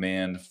existing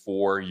demand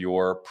for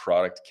your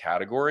product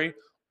category.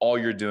 All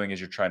you're doing is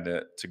you're trying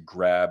to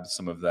grab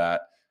some of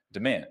that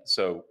demand.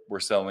 So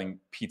we're selling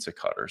pizza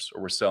cutters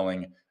or we're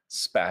selling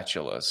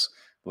spatulas.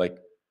 Like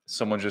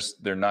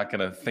they're not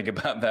going to think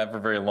about that for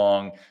very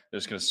long. They're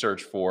just going to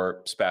search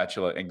for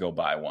spatula and go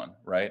buy one,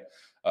 right?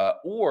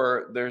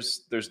 Or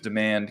there's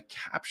demand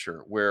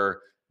capture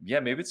where,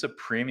 maybe it's a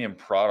premium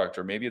product,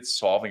 or maybe it's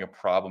solving a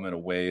problem in a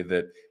way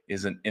that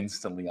isn't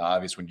instantly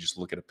obvious when you just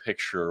look at a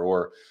picture.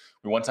 Or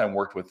we one time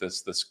worked with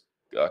this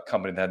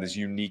company that had this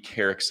unique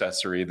hair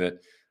accessory that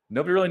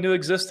nobody really knew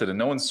existed and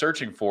no one's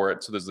searching for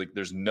it. So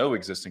there's no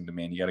existing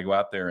demand. You got to go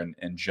out there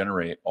and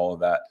generate all of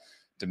that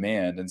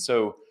demand. And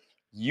so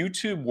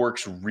YouTube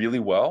works really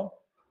well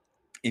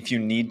if you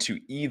need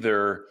to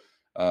either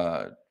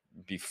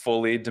be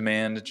fully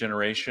demand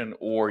generation,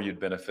 or you'd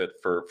benefit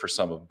for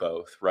some of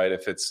both, right?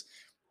 If it's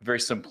a very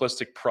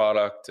simplistic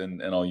product,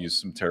 and I'll use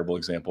some terrible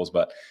examples,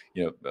 but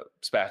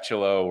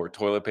spatula or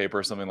toilet paper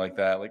or something like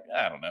that, like,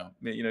 I don't know,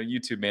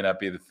 YouTube may not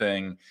be the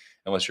thing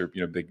unless you're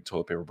a big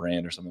toilet paper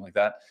brand or something like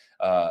that.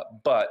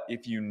 But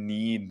if you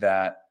need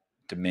that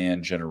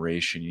demand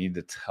generation, you need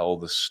to tell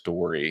the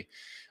story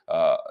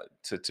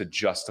to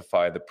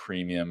justify the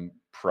premium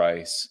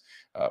price,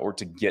 or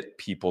to get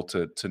people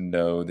to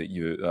know that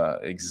you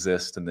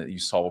exist and that you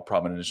solve a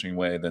problem in an interesting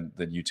way, then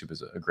YouTube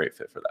is a great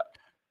fit for that.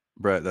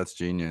 Brett, that's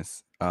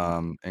genius.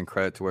 And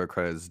credit to where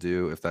credit is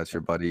due if that's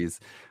your buddies.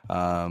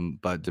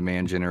 But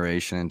demand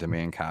generation and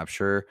demand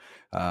capture,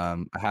 I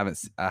haven't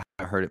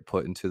heard it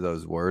put into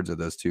those words or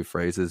those two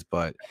phrases,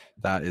 but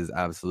that is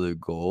absolute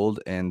gold.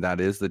 And that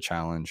is the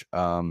challenge.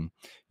 When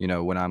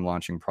I'm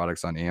launching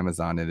products on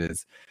Amazon, it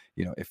is,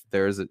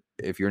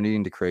 if you're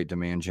needing to create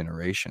demand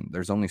generation,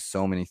 there's only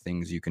so many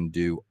things you can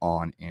do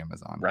on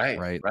Amazon.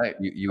 Right.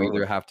 You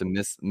either have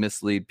to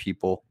mislead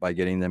people by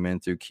getting them in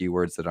through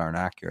keywords that aren't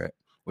accurate,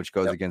 which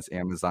goes against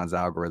Amazon's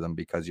algorithm,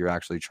 because you're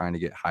actually trying to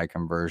get high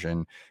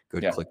conversion,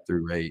 good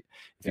click-through rate.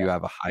 If you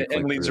have a high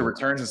and leads to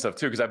returns and stuff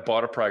too, because I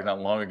bought a product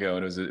not long ago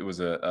and it was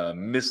a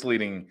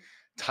misleading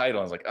title.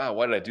 I was like,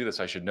 why did I do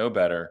this? I should know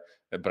better.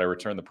 But I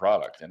returned the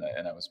product and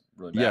I was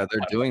really mad. Yeah,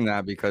 they're doing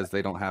that because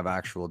they don't have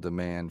actual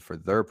demand for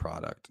their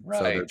product. Right,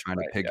 so they're trying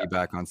to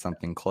piggyback on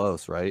something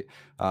close, right?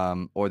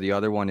 Or the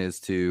other one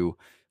is to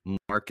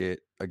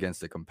market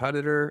against a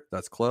competitor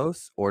that's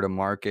close, or to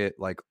market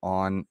like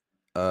on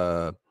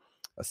a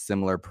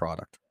similar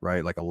product,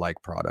 right? Like a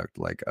like product,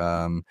 like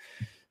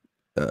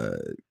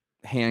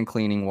hand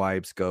cleaning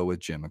wipes go with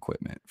gym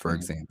equipment, for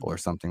example, or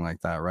something like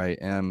that, right?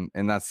 And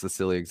that's the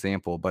silly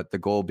example, but the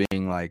goal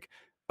being like,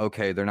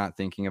 okay, they're not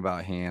thinking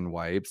about hand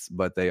wipes,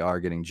 but they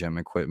are getting gym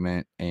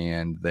equipment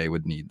and they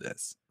would need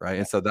this, right?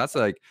 And so that's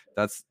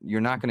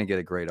you're not going to get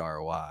a great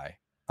ROI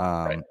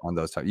on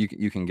those type.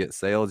 You can get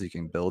sales, you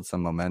can build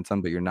some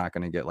momentum, but you're not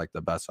going to get like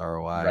the best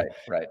ROI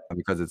Right.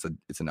 because it's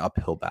an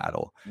uphill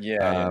battle.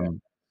 Yeah.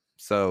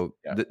 So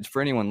Yeah. for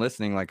anyone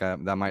listening, like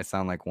that might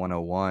sound like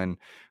 101,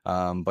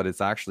 but it's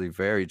actually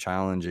very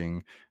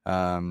challenging.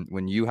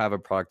 When you have a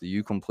product that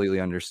you completely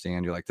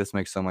understand, you're like, this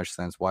makes so much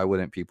sense. Why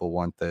wouldn't people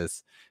want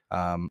this?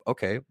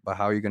 Okay, but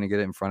how are you going to get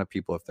it in front of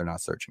people if they're not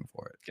searching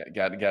for it?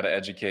 Got to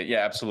educate. Yeah,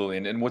 absolutely.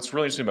 And what's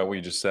really interesting about what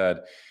you just said,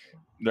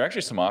 there are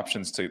actually some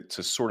options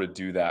to sort of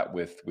do that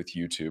with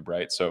YouTube,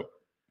 right? So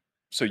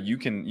you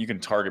can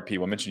target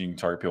people. I mentioned you can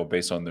target people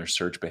based on their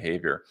search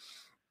behavior.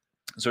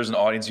 So there's an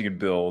audience you can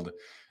build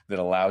that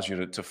allows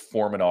you to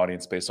form an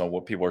audience based on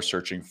what people are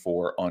searching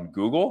for on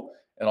Google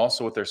and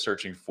also what they're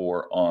searching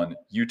for on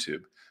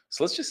YouTube.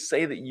 So let's just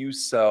say that you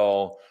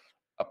sell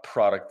a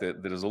product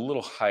that is a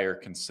little higher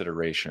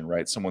consideration,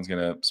 right? Someone's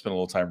going to spend a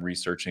little time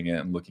researching it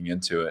and looking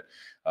into it.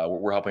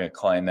 We're helping a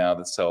client now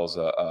that sells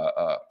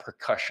a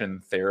percussion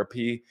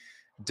therapy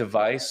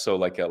device. So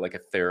like a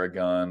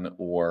Theragun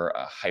or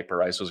a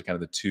Hyperice. Those are kind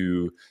of the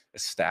two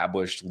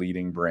established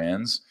leading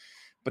brands.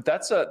 But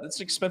that's an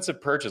expensive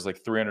purchase,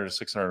 like $300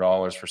 to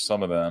 $600 for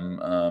some of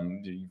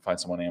them. You can find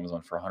some on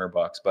Amazon for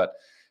 $100. But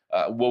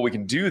what we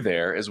can do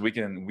there is we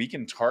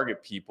can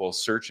target people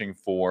searching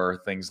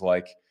for things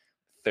like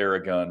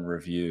Theragun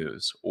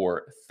reviews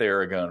or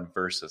Theragun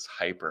versus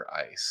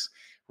Hyperice,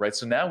 right?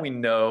 So now we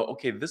know,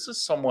 okay, this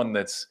is someone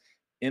that's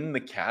in the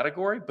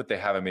category, but they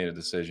haven't made a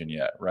decision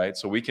yet, right?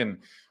 So we can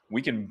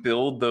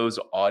build those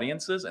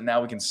audiences, and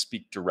now we can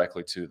speak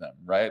directly to them,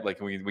 right? Like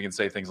we can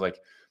say things like,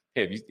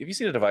 hey, have you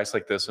seen a device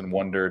like this and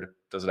wondered,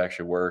 does it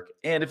actually work?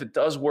 And if it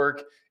does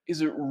work,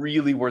 is it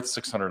really worth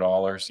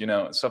 $600? You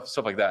know, stuff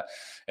like that.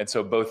 And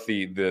so both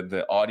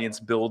the audience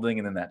building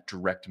and then that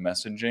direct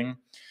messaging.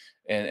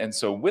 And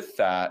so with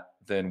that,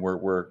 then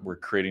we're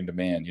creating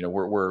demand. You know,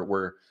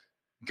 we're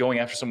going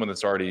after someone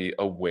that's already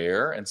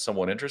aware and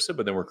somewhat interested,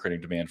 but then we're creating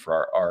demand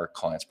for our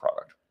client's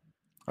product.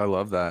 I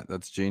love that.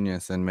 That's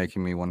genius and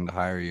making me want to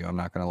hire you. I'm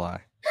not going to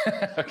lie.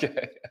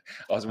 Okay.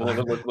 Awesome.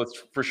 Well,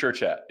 let's for sure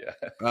chat.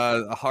 Yeah.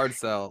 A hard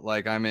sell.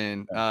 Like, I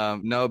mean,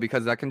 no,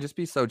 because that can just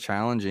be so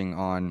challenging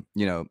on,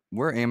 you know,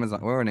 we're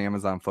an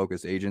Amazon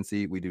focused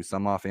agency. We do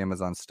some off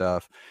Amazon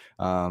stuff.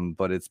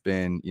 But it's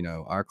been, you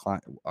know,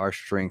 our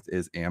strength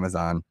is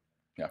Amazon.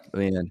 Yeah.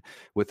 And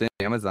within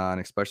Amazon,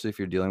 especially if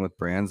you're dealing with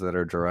brands that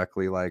are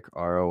directly like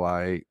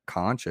ROI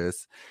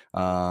conscious,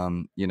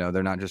 you know,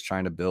 they're not just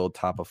trying to build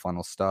top of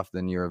funnel stuff,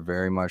 then you're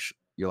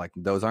like,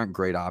 those aren't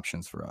great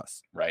options for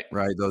us. Right.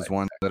 Those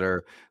ones that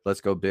are,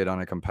 let's go bid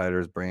on a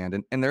competitor's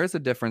brand. And there is a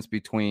difference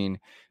between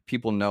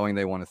people knowing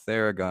they want a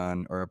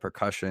Theragun or a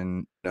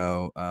percussion,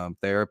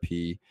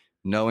 therapy,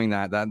 knowing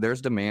that there's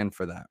demand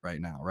for that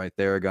right now, right?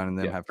 Theragun and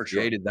them have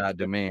created that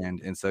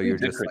demand. And so you're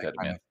just like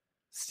kind of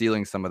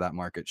stealing some of that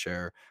market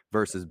share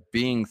versus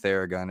being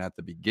Theragun at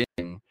the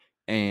beginning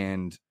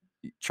and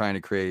trying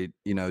to create,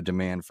 you know,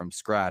 demand from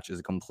scratch is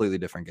a completely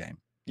different game.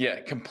 Yeah,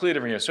 completely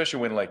different game, especially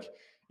when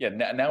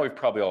now we've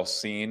probably all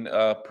seen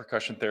a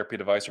percussion therapy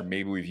device, or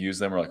maybe we've used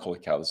them. We're like, holy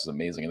cow, this is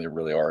amazing. And they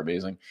really are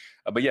amazing.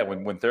 But yeah,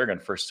 when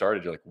Theragun first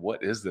started, you're like,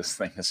 what is this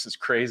thing? This is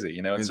crazy,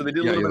 you know? And so they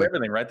did a little bit of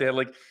everything, right? They had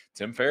like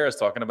Tim Ferriss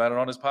talking about it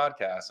on his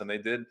podcast, and they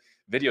did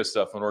video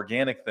stuff and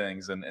organic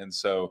things. And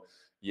so,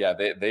 yeah,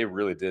 they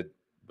really did.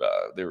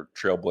 They were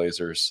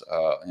trailblazers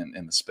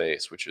in the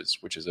space, which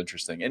is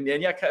interesting. And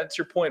yeah, kind of to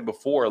your point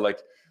before, like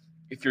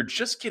if you're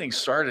just getting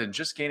started and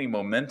just gaining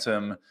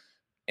momentum,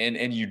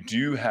 and you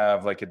do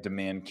have like a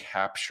demand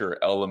capture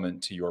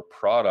element to your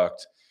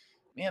product,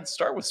 man,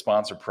 start with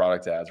sponsored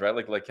product ads, right?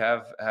 Like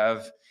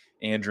have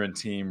Andrew and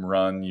team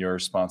run your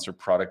sponsored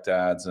product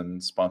ads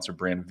and sponsor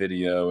brand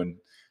video and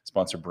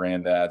sponsor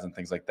brand ads and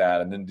things like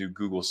that, and then do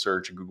Google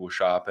search and Google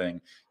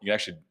shopping. You can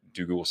actually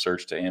do Google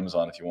search to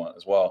Amazon if you want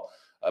as well.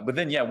 But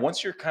then, yeah,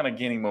 once you're kind of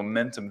gaining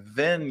momentum,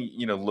 then,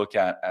 you know, look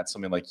at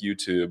something like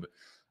YouTube,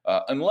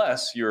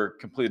 unless you're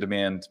complete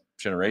demand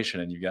generation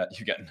and you got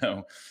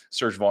no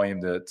search volume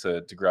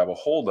to grab a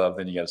hold of,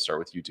 then you got to start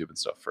with YouTube and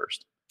stuff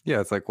first. Yeah,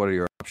 it's like, what are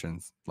your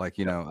options? Like,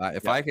 you know,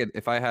 if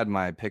I had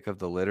my pick of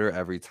the litter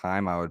every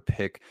time, I would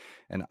pick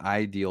an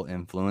ideal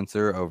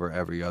influencer over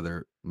every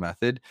other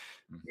method.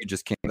 You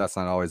just can't. That's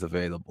not always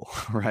available,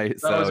 right?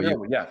 So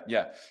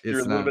you're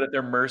a little bit at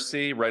their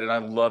mercy, right? And I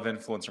love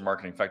influencer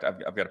marketing. In fact,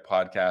 I've got a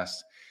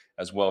podcast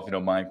as well, if you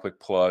don't mind. Quick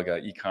plug,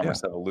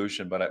 e-commerce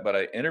evolution. But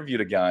I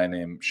interviewed a guy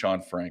named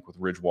Sean Frank with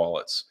Ridge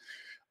Wallets.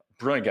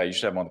 Brilliant guy. You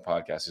should have him on the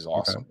podcast. He's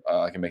awesome. Okay.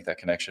 I can make that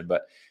connection.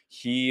 But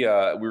we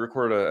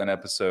recorded an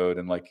episode,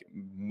 and like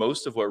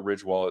most of what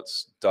Ridge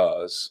Wallets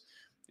does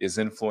is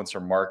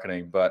influencer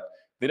marketing, but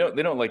they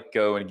don't like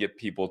go and get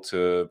people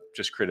to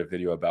just create a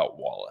video about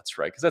wallets,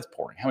 right? Because that's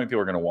boring. How many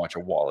people are going to watch a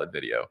wallet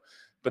video?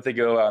 But they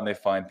go out and they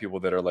find people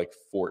that are like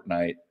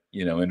Fortnite,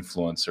 you know,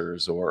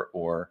 influencers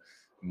or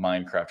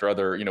Minecraft or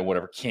other, you know,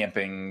 whatever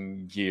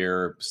camping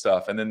gear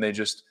stuff, and then they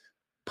just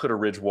put a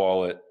Ridge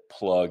Wallet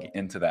plug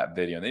into that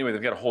video. And anyway,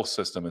 they've got a whole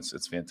system.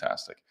 It's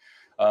fantastic.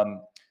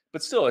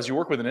 But still, as you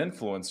work with an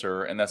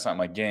influencer, and that's not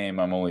my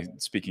game, I'm only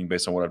speaking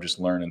based on what I've just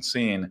learned and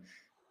seen,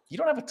 you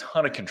don't have a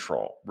ton of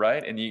control,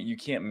 right? And you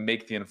can't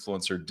make the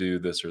influencer do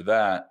this or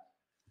that.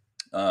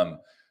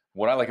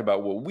 What I like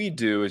about what we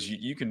do is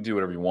you can do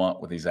whatever you want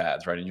with these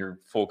ads, right? And you're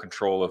full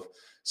control of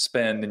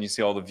spend, and you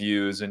see all the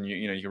views, and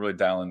you can really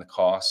dial in the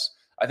costs.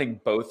 I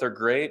think both are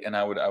great, and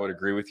I would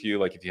agree with you.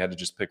 Like if you had to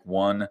just pick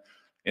one,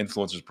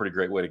 influencer is a pretty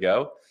great way to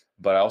go.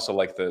 But I also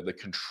like the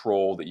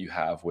control that you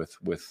have with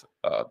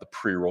the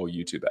pre-roll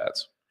YouTube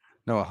ads.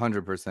 No,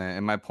 100%.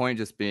 And my point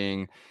just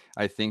being,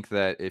 I think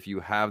that if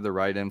you have the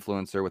right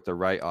influencer with the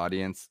right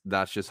audience,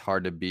 that's just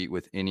hard to beat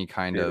with any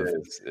kind of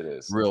It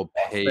is real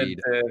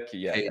paid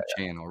yeah.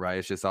 channel, right?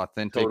 It's just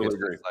authentic. Totally It's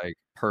agree. just like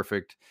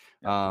perfect.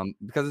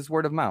 Because it's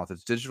word of mouth.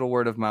 It's digital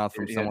word of mouth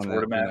from someone It's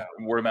that,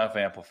 word of mouth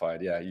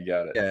amplified. Yeah, you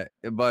got it.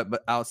 yeah,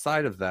 but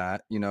outside of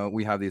that,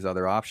 we have these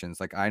other options.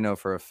 Like I know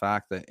for a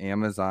fact that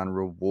Amazon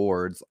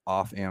rewards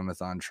off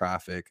Amazon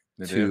traffic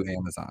to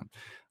Amazon.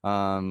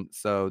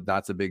 So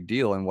that's a big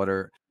deal. And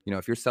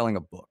if you're selling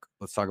a book,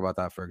 let's talk about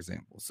that for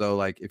example. So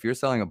like if you're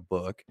selling a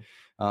book,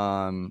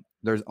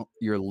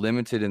 you're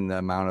limited in the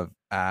amount of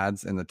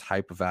ads and the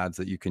type of ads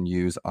that you can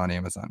use on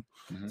Amazon.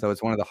 Mm-hmm. So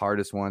it's one of the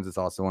hardest ones. It's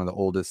also one of the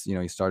oldest.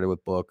 You started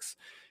with books.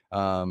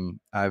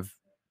 I've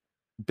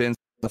been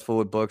successful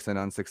with books and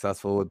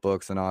unsuccessful with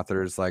books and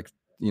authors, like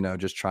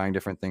just trying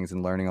different things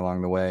and learning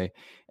along the way.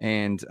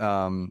 And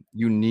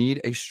you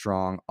need a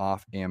strong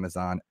off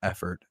Amazon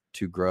effort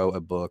to grow a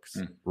book's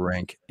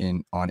rank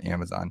on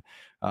Amazon.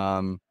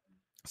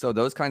 So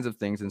those kinds of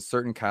things in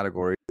certain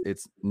categories,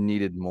 it's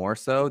needed more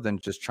so than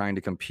just trying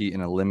to compete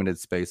in a limited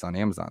space on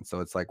Amazon.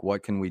 So it's like,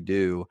 what can we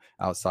do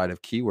outside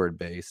of keyword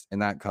based?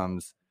 And that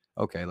comes,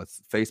 okay,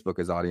 Facebook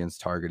is audience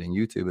targeting,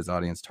 YouTube is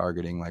audience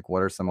targeting. Like,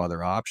 what are some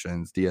other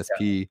options?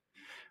 DSP.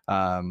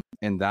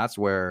 And that's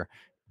where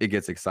it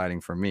gets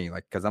exciting for me,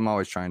 like, because I'm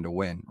always trying to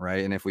win,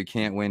 right? And if we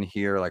can't win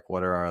here, like,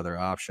 what are our other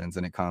options?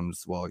 And it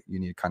comes, well,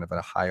 you need kind of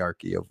a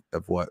hierarchy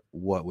of what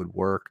would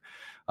work.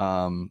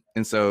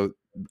 And so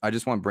I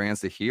just want brands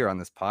to hear on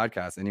this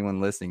podcast,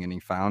 anyone listening, any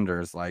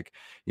founders, like,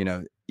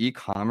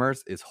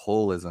 e-commerce is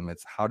holism.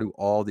 It's how do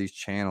all these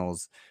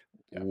channels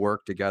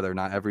work together?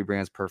 Not every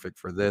brand's perfect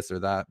for this or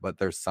that, but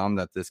there's some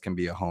that this can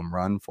be a home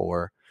run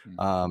for.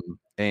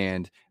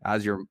 And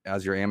as your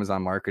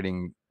Amazon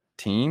marketing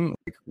team,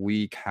 like,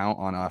 we count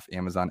on off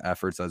Amazon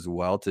efforts as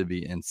well to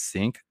be in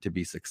sync to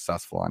be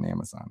successful on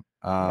Amazon.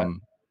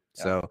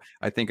 So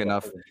I think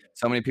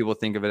so many people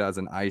think of it as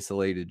an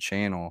isolated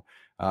channel,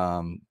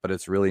 but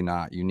it's really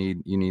not. You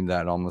need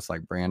that almost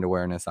like brand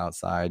awareness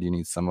outside. You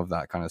need some of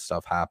that kind of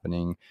stuff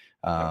happening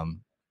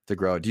to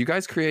grow. Do you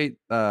guys create,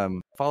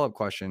 follow-up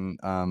question,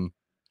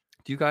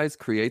 do you guys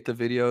create the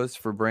videos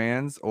for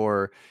brands,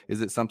 or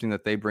is it something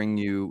that they bring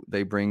you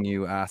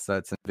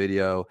assets and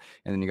video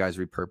and then you guys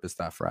repurpose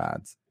that for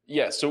ads?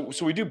 Yeah, so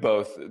we do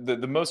both.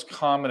 The most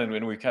common,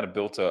 and we kind of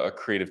built a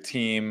creative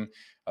team.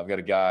 I've got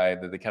a guy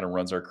that kind of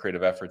runs our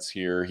creative efforts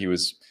here. He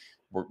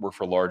worked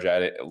for a large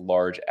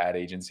ad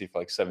agency for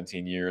like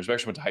 17 years. We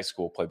actually went to high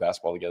school, played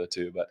basketball together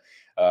too.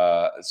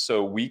 But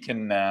so we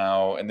can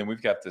now, and then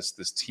we've got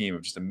this team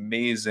of just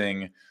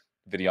amazing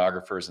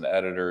videographers and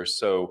editors.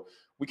 So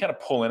we kind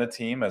of pull in a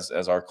team as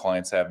our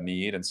clients have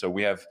need. And so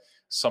we have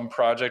some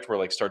project where,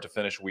 like, start to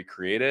finish, we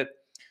create it.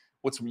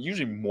 What's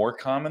usually more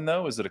common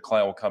though is that a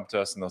client will come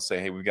to us and they'll say,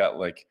 hey, we've got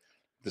like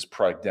this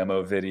product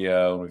demo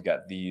video, and we've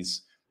got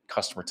these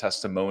customer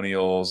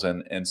testimonials.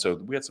 And so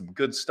we had some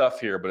good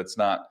stuff here, but it's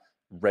not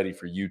ready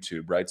for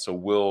YouTube, right? So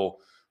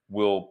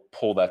we'll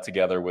pull that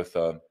together with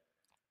a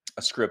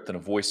script and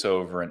a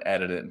voiceover and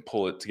edit it and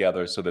pull it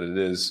together so that it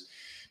is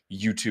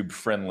YouTube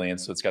friendly. And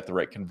so it's got the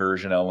right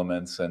conversion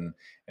elements and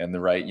the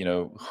right,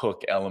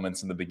 hook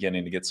elements in the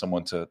beginning to get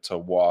someone to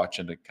watch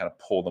and to kind of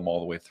pull them all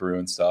the way through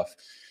and stuff.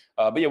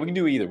 But yeah, we can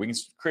do either. We can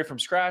create from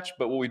scratch,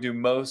 but what we do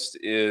most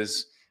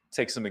is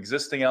take some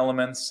existing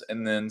elements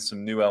and then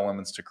some new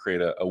elements to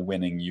create a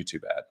winning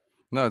YouTube ad.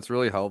 No, it's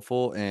really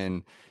helpful.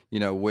 And,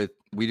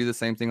 we do the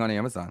same thing on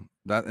Amazon.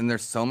 And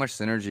there's so much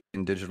synergy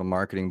in digital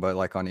marketing, but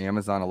like on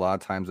Amazon, a lot of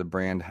times a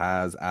brand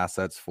has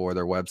assets for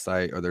their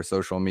website or their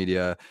social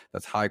media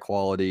that's high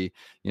quality.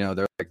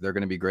 They're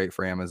going to be great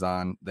for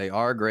Amazon. They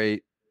are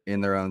great in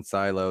their own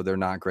silo. They're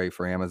not great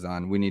for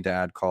Amazon. We need to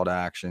add call to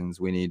actions.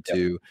 We need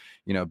to,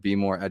 be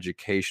more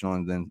educational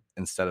and then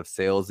instead of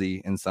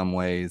salesy in some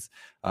ways.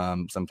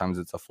 Sometimes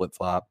it's a flip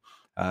flop.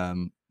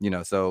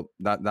 So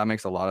that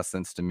makes a lot of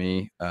sense to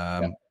me.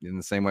 In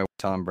the same way we're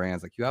telling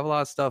brands, like, you have a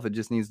lot of stuff, it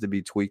just needs to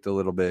be tweaked a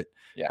little bit.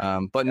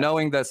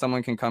 Knowing that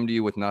someone can come to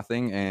you with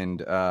nothing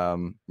and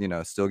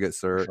still get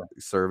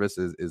service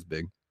is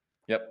big.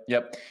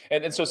 Yep.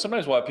 And so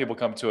sometimes we'll have people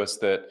come to us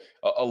that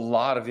a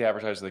lot of the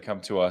advertisers that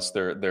come to us,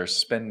 they're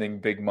spending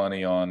big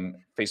money on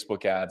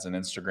Facebook ads and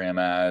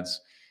Instagram ads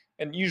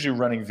and usually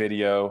running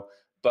video,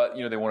 but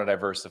they want to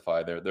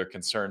diversify. They're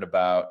concerned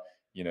about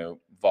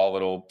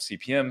volatile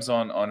CPMs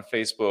on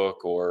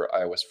Facebook or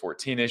iOS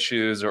 14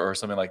 issues or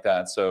something like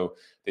that. So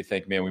they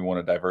think, man, we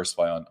want to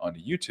diversify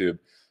onto YouTube.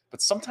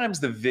 But sometimes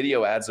the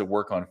video ads that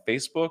work on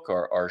Facebook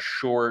are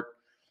short,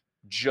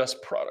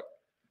 just product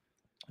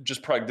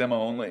demo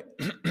only.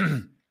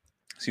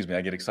 Excuse me,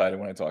 I get excited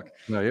when I talk.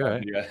 No, you're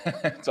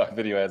right. Talk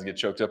video ads, get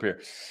choked up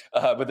here.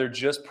 But they're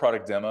just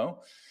product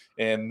demo.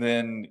 And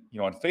then,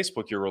 on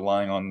Facebook, you're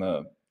relying on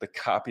the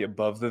copy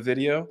above the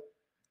video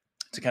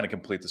to kind of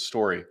complete the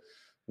story.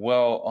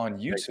 Well, on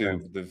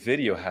YouTube, the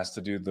video has to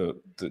do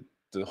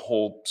the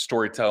whole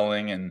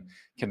storytelling and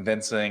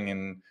convincing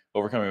and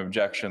overcoming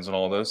objections and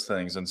all those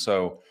things. And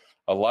so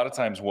a lot of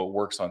times what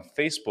works on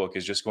Facebook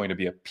is just going to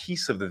be a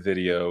piece of the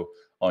video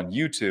on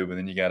YouTube, and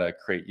then you got to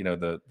create,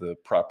 the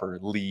proper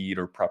lead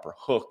or proper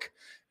hook,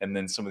 and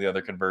then some of the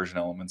other conversion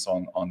elements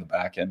on the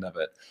back end of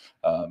it.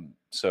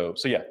 So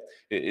yeah,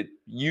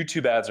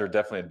 YouTube ads are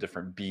definitely a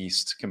different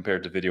beast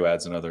compared to video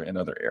ads in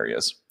other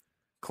areas.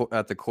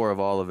 At the core of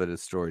all of it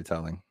is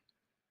storytelling.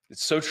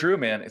 It's so true,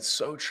 man. It's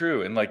so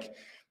true. And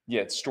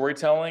it's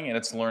storytelling, and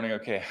it's learning,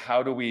 okay,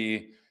 how do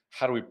we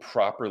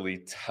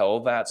properly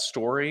tell that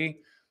story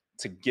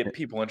to get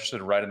people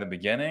interested right in the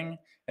beginning,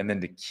 and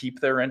then to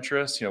keep their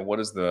interest? What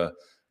is the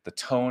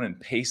tone and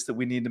pace that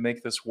we need to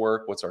make this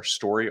work? What's our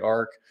story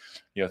arc?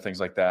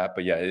 Things like that.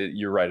 But yeah,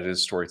 you're right. It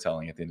is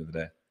storytelling at the end of the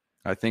day.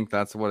 I think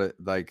that's what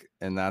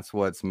and that's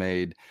what's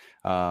made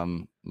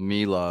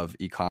me love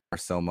e-commerce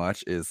so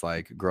much, is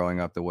growing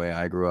up the way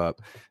I grew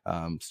up.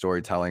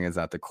 Storytelling is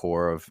at the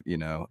core of,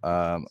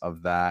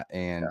 of that,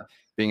 and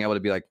being able to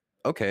be like,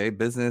 okay,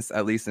 business,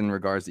 at least in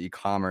regards to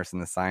e-commerce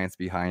and the science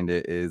behind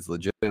it, is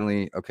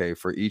legitimately, okay,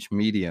 for each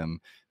medium,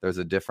 there's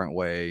a different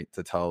way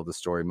to tell the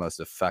story most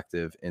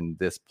effective in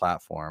this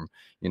platform,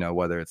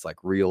 whether it's like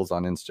reels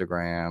on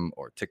Instagram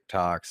or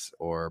TikToks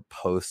or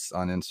posts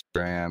on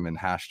Instagram and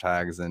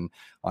hashtags, and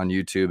on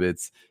YouTube,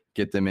 it's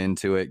get them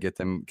into it, get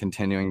them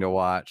continuing to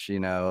watch,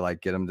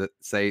 get them to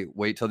say,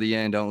 wait till the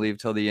end, don't leave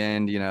till the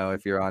end,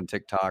 if you're on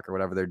TikTok or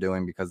whatever they're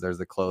doing, because there's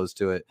a close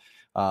to it.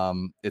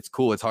 It's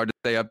cool. It's hard to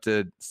stay up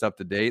to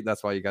date.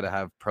 That's why you got to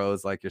have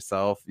pros like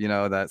yourself,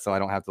 that, so I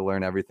don't have to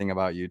learn everything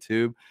about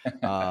YouTube.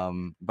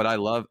 But I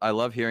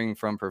love hearing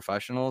from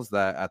professionals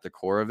that at the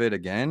core of it,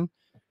 again,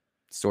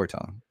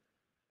 storytelling.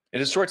 It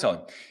is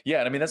storytelling.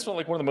 Yeah. And that's one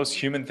of the most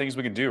human things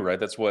we can do, right?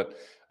 That's what,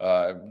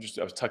 I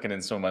was tucking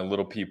in some of my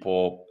little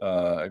people.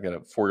 I got a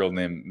 4-year-old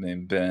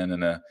named Ben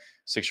and a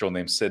 6-year-old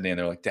named Sydney. And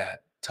they're like, Dad,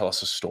 tell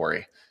us a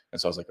story. And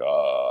so I was like,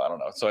 I don't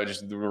know. So I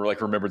just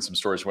remembered some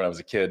stories from when I was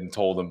a kid and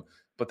told them,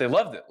 but they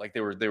loved it.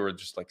 They were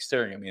just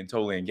staring at me and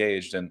totally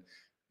engaged. And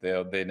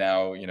they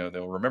now,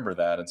 they'll remember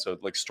that. And so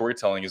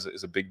storytelling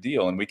is a big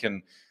deal. And we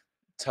can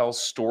tell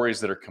stories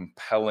that are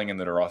compelling and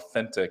that are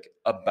authentic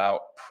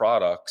about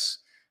products,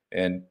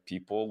 and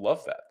people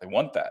love that. They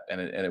want that. And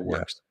it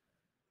works.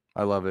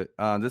 I love it.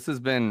 This has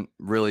been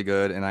really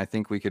good, and I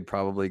think we could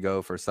probably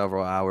go for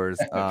several hours.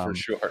 For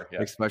sure,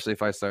 yeah. Especially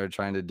if I started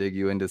trying to dig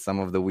you into some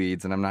of the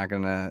weeds, and I'm not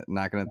gonna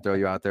throw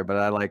you out there. But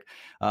I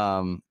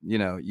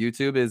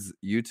YouTube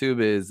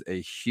is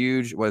a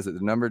huge. What is it?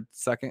 Is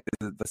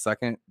it the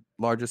second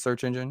largest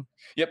search engine?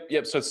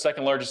 Yep. So it's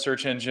second largest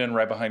search engine,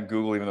 right behind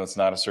Google. Even though it's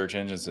not a search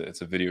engine,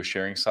 it's a video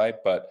sharing site.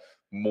 But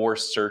more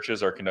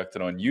searches are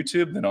conducted on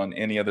YouTube than on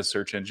any other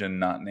search engine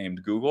not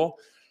named Google.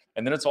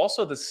 And then it's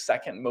also the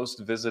second most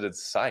visited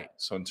site.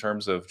 So in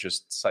terms of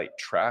just site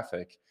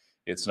traffic,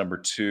 it's number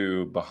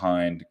 2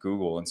 behind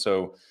Google. And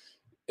so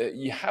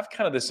you have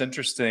kind of this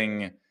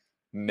interesting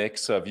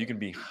mix of, you can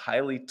be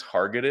highly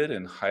targeted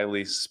and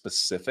highly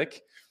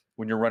specific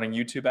when you're running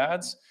YouTube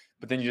ads,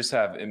 but then you just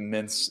have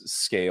immense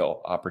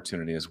scale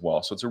opportunity as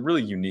well. So it's a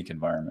really unique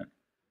environment.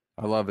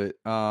 I love it.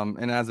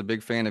 And as a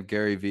big fan of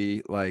Gary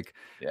Vee,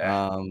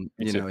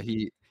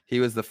 he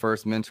was the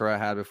first mentor I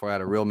had before I had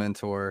a real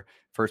mentor.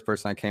 First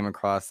person I came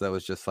across that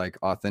was just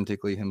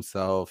authentically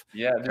himself.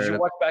 Yeah. Did you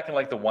watch back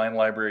in the Wine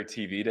Library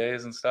TV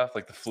days and stuff,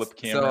 like the flip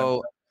camera?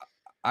 So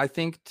I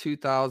think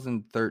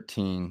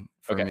 2013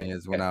 for me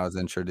is when I was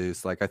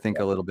introduced. I think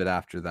a little bit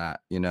after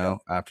that,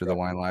 after the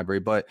Wine Library.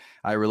 But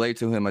I relate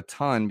to him a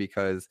ton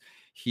because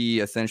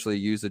he essentially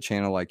used a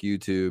channel like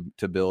YouTube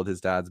to build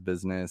his dad's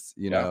business,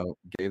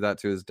 gave that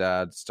to his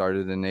dad,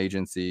 started an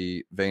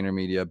agency,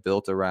 VaynerMedia,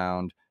 built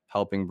around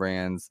helping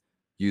brands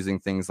using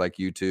things like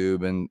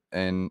YouTube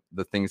and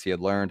the things he had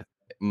learned.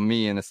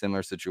 Me in a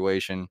similar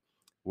situation,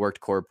 worked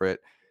corporate,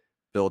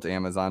 built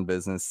Amazon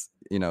business,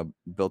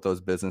 built those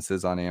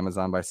businesses on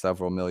Amazon by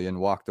several million,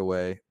 walked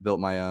away,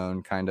 built my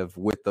own kind of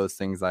with those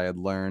things I had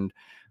learned.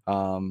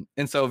 And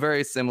so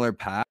very similar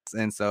paths.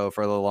 And so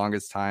for the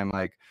longest time,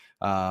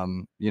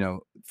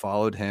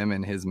 followed him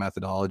and his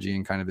methodology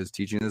and kind of his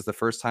teaching. This is the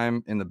first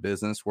time in the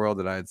business world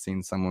that I had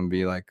seen someone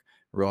be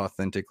real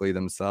authentically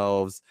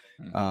themselves,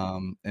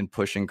 and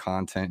pushing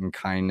content and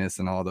kindness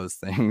and all those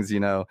things,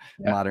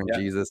 modern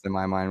Jesus in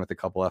my mind with a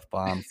couple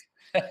F-bombs.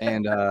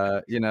 And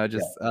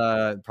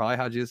probably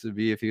how Jesus would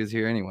be if he was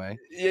here anyway.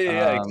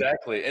 Yeah,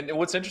 exactly. And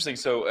what's interesting,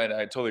 and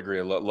I totally agree,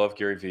 I love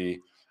Gary Vee.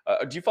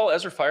 Do you follow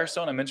Ezra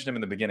Firestone? I mentioned him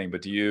in the beginning,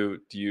 but do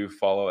you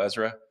follow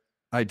Ezra?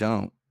 I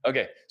don't.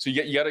 Okay, so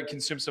you got to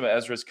consume some of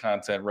Ezra's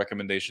content.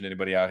 Recommendation to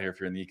anybody out here, if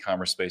you're in the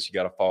e-commerce space, you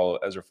got to follow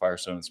Ezra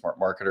Firestone and Smart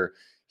Marketer.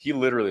 He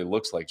literally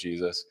looks like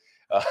Jesus,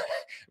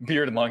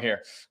 beard and long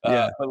hair.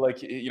 But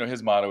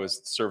his motto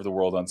is serve the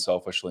world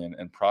unselfishly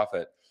and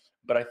profit.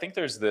 But I think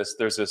there's this,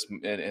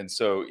 and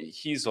so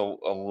he's a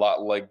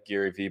lot like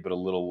Gary Vee, but a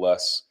little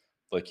less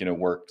like,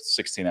 worked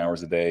 16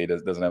 hours a day.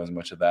 Doesn't have as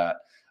much of that.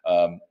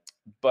 Um,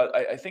 but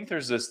I think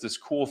there's this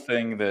cool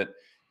thing that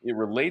it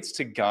relates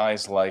to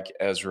guys like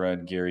Ezra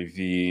and Gary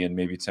Vee, and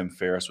maybe Tim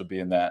Ferriss would be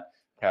in that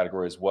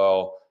category as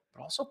well.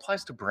 But also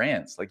applies to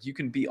brands. Like, you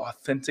can be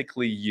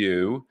authentically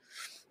you,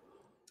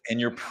 and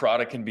your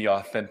product can be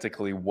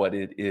authentically what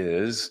it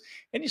is,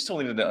 and you still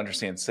need to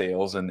understand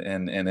sales and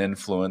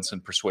influence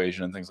and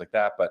persuasion and things like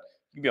that, but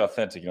you can be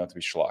authentic. You don't have to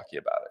be schlocky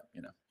about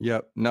it.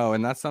 Yep. No,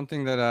 and that's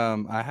something that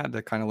I had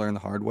to kind of learn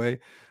the hard way.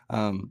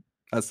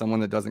 As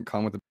someone that doesn't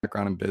come with a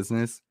background in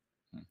business,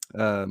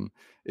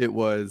 it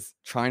was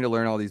trying to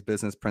learn all these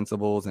business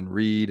principles and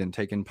read and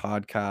take in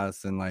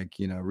podcasts and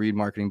read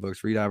marketing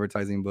books, read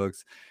advertising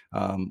books.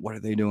 What are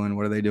they doing?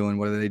 What are they doing?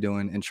 What are they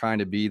doing? And trying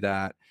to be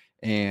that,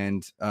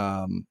 and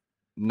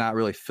not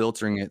really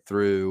filtering it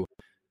through,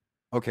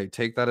 okay,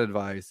 take that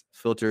advice,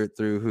 filter it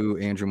through who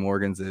Andrew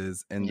Morgans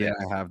is, and then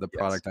I have the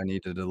product I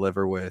need to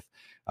deliver with.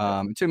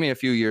 It took me a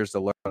few years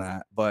to learn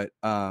that, but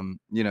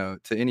to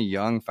any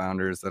young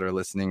founders that are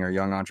listening, or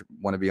young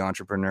wannabe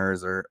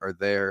entrepreneurs, or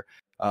there,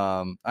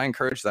 I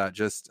encourage that.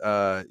 Just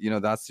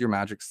that's your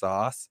magic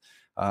sauce.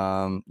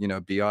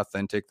 Be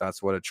authentic.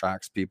 That's what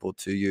attracts people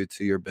to you,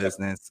 to your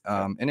business.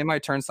 And it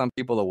might turn some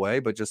people away,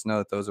 but just know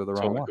that those are the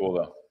wrong ones. Cool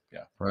though.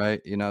 Yeah. Right.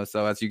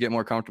 So as you get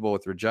more comfortable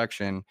with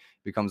rejection,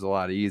 it becomes a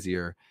lot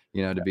easier,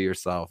 to be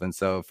yourself. And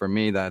so for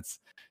me, that's,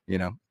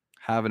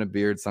 having a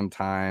beard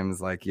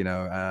sometimes,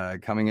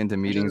 coming into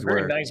meetings.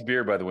 Very nice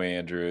beard, by the way,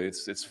 Andrew.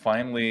 It's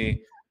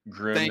finally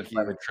groomed and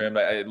finally trimmed.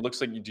 It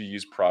looks like you do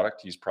use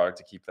product. Use product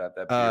to keep that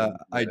beard.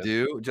 I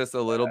do, just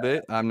a little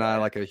bit. I'm not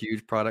like a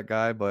huge product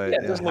guy, but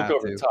it doesn't look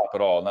over the top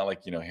at all. Not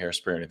like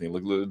hairspray or anything.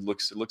 It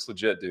looks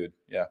legit, dude.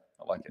 Yeah,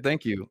 I like it.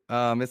 Thank you.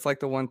 It's like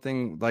the one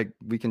thing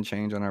we can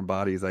change on our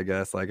bodies, I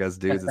guess. Like as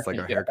dudes, it's like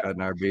our haircut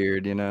and our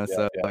beard.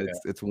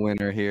 It's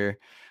winter here.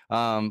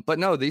 But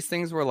no, these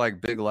things were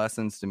like big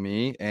lessons to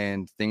me,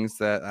 and things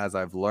that, as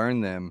I've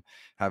learned them,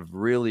 have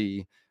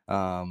really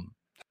helped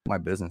my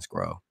business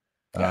grow.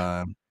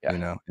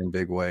 In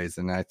big ways.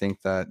 And I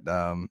think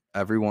that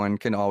everyone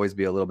can always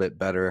be a little bit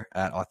better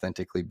at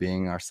authentically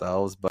being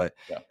ourselves. But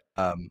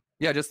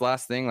just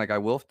last thing, I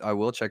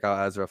will check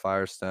out Ezra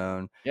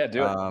Firestone. Yeah,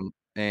 do it.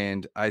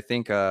 And I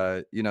think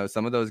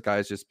some of those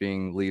guys just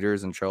being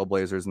leaders and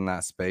trailblazers in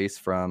that space,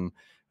 from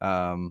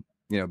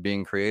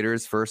being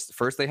creators.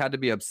 First they had to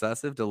be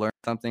obsessive to learn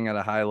something at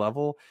a high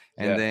level,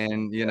 and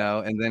then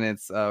and then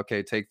it's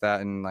okay, take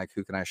that and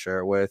who can I share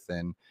it with?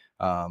 And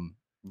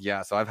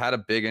so I've had a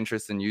big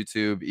interest in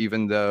YouTube,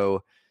 even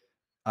though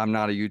I'm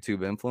not a YouTube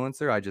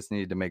influencer. I just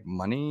needed to make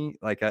money.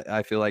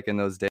 I feel like in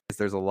those days,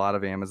 there's a lot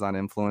of Amazon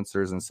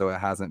influencers, and so it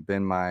hasn't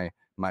been my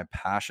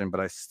passion,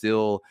 but I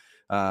still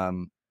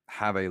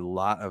have a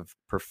lot of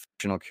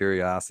professional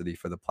curiosity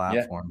for the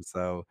platform.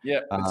 So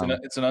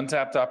it's an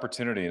untapped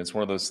opportunity, and it's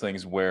one of those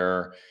things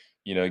where,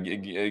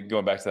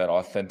 going back to that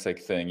authentic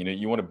thing,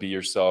 you want to be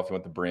yourself, you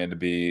want the brand to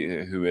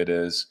be who it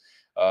is.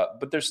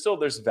 But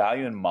there's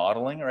value in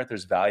modeling, right?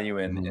 There's value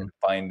in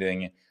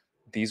finding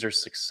these are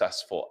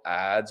successful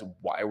ads.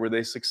 Why were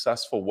they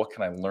successful? What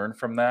can I learn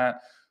from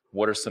that?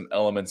 What are some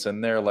elements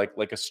in there,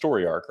 like a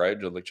story arc, right?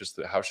 Like just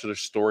how should a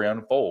story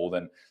unfold?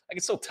 And I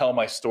can still tell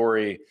my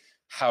story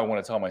how I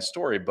want to tell my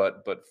story,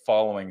 but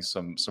following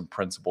some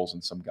principles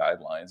and some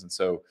guidelines. And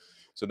so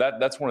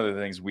that's one of the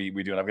things we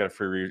do. And I've got a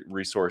free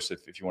resource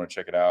if you want to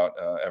check it out,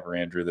 ever,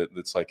 Andrew,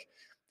 that's like,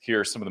 here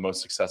are some of the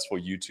most successful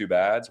YouTube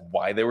ads,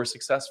 why they were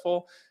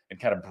successful, and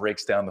kind of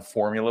breaks down the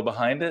formula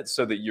behind it,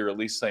 so that you're at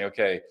least saying,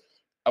 okay,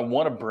 I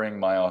want to bring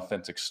my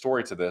authentic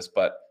story to this,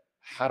 but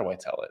how do I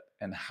tell it?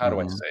 And how do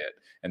I say it?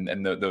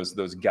 And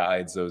those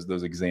guides,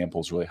 those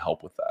examples really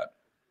help with that.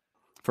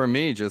 For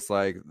me, just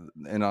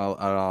and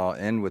I'll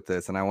end with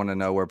this, and I want to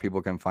know where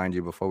people can find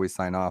you before we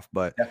sign off.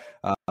 But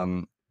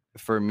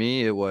for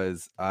me, it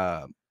was,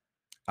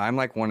 I'm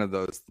like one of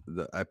those,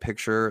 I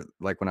picture,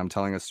 when I'm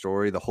telling a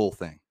story, the whole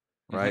thing.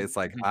 Right. It's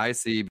I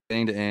see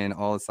beginning to end,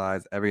 all the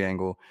sides, every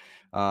angle.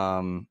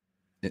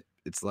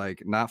 It's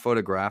not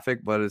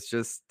photographic, but it's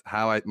just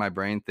how my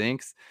brain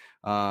thinks.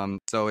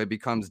 So it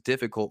becomes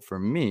difficult for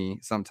me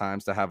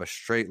sometimes to have a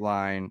straight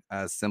line,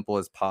 as simple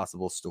as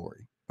possible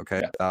story.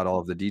 Okay. Without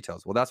all of the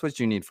details. Well, that's what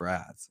you need for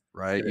ads,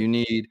 right? You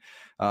need,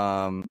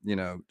 a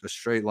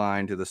straight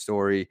line to the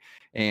story.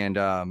 And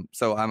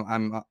so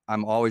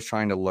I'm always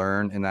trying to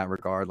learn in that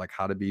regard,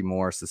 how to be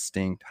more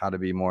succinct, how to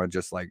be more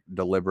just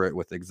deliberate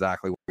with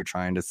exactly what you're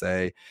trying to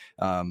say.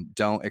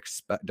 Don't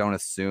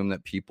assume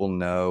that people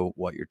know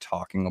what you're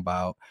talking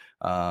about.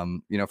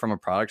 From a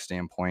product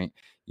standpoint,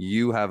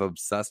 you have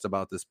obsessed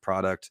about this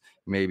product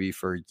maybe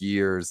for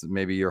years,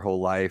 maybe your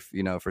whole life.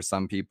 For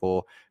some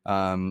people,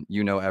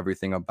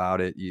 everything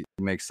about it. It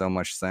makes so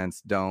much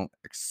sense. Don't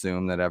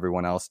assume that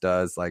everyone else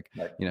does.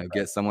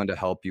 Get someone to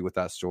help you with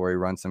that story,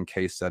 run some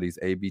case studies,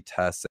 A/B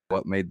tests,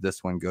 what made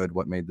this one good,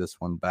 what made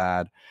this one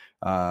bad.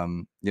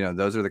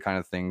 Those are the kind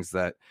of things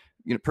that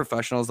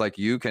professionals like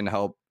you can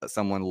help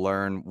someone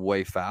learn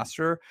way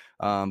faster.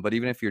 But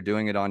even if you're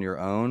doing it on your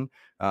own,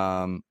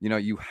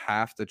 you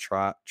have to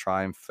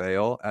try and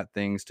fail at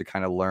things to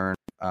kind of learn,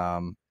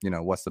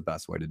 what's the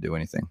best way to do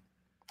anything.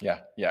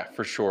 Yeah,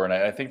 for sure. And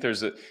I think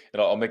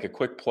I'll make a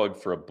quick plug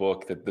for a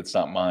book that's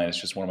not mine.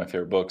 It's just one of my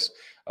favorite books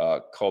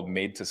called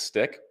Made to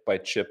Stick by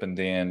Chip and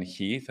Dan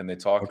Heath. And they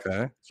talk,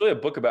 It's really a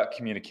book about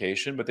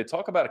communication, but they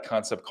talk about a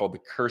concept called the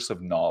curse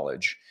of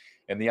knowledge.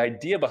 And the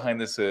idea behind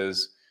this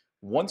is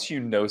once you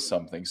know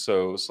something,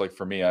 so it's like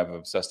for me, I've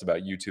obsessed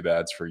about YouTube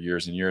ads for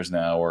years and years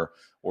now, or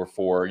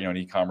for, an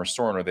e-commerce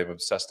store owner, they've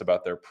obsessed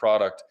about their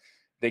product.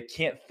 They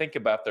can't think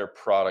about their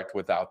product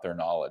without their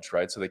knowledge,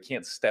 right? So they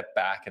can't step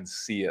back and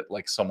see it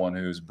like someone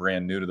who's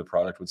brand new to the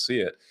product would see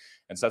it.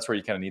 And so that's where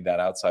you kind of need that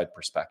outside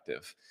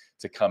perspective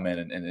to come in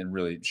and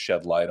really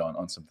shed light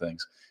on some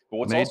things. But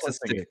what's Made to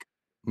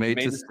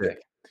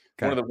stick.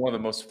 One of the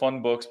most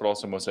fun books, but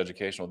also most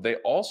educational. They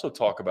also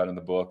talk about in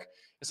the book,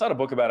 it's not a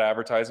book about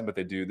advertising, but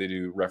they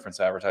do reference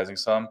advertising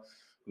some,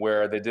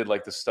 where they did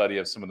like the study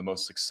of some of the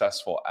most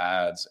successful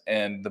ads.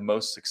 And the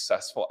most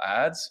successful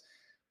ads,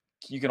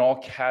 you can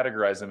all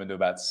categorize them into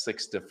about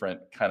 6 different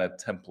kind of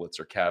templates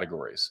or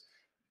categories.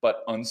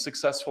 But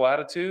unsuccessful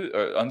ads,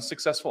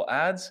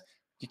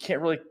 you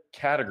can't really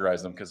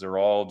categorize them because they're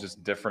all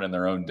just different in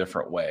their own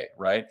different way,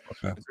 right?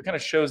 Okay. So it kind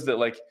of shows that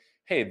like,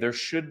 hey, there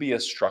should be a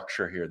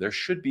structure here. There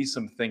should be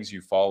some things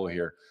you follow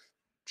here.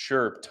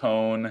 Sure,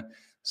 tone,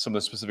 some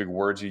of the specific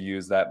words you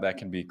use, that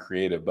can be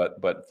creative,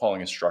 but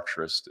following a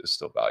structure is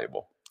still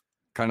valuable.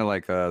 Kind of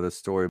like the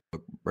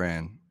Storybook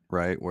brand,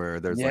 right?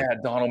 Where there's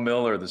Donald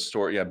Miller,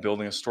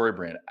 building a story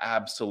brand.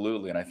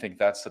 Absolutely. And I think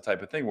that's the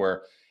type of thing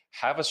where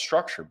have a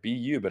structure, be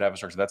you, but have a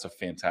structure. That's a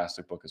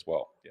fantastic book as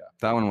well. Yeah.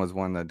 That one was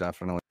one that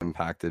definitely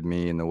impacted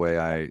me in the way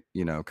I,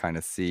 kind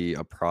of see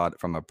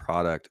from a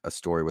product, a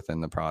story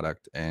within the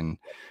product, and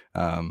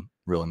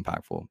real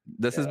impactful.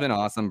 This has been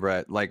awesome,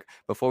 Brett. Like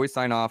before we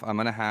sign off, I'm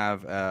going to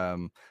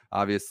have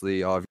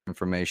obviously all of your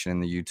information in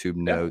the YouTube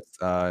notes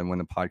and when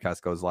the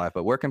podcast goes live,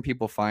 but where can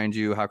people find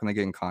you? How can they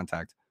get in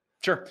contact?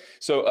 Sure.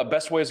 So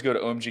best way is to go to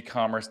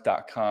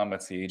omgcommerce.com.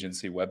 That's the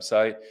agency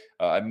website.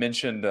 I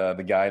mentioned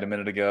the guide a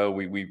minute ago.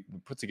 We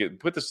put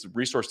this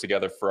resource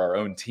together for our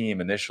own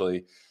team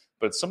initially,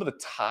 but some of the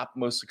top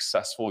most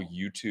successful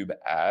YouTube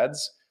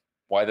ads,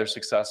 why they're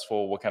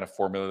successful, what kind of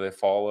formula they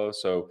follow.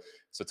 So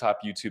it's the top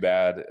YouTube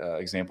ad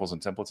examples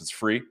and templates. It's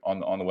free on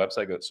the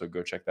website. So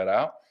go check that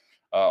out.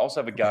 Also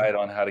have a guide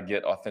on how to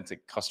get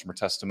authentic customer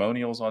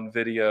testimonials on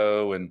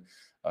video and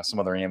some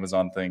other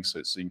Amazon things, so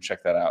you can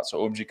check that out. So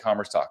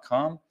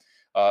omgcommerce.com.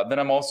 Then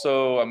I'm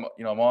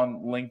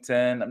on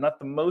LinkedIn. I'm not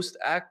the most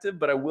active,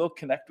 but I will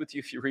connect with you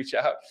if you reach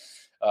out.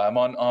 I'm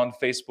on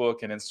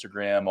Facebook and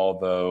Instagram,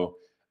 although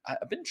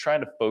I've been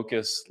trying to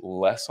focus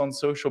less on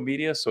social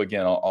media. So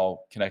again,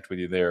 I'll connect with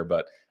you there,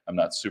 but I'm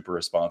not super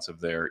responsive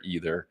there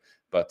either.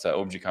 But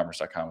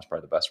omgcommerce.com is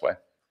probably the best way.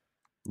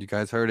 You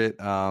guys heard it.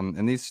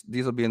 And these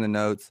will be in the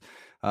notes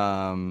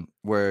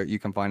where you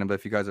can find them. But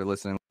if you guys are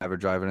listening live or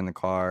driving in the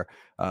car,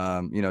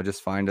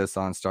 just find us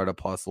on Startup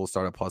Hustle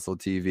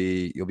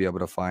TV. You'll be able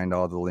to find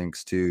all the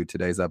links to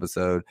today's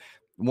episode.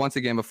 Once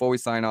again, before we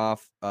sign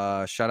off,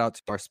 shout out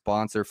to our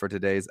sponsor for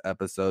today's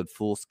episode,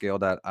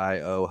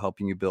 Fullscale.io,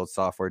 helping you build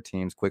software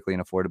teams quickly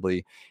and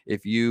affordably.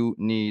 If you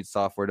need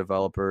software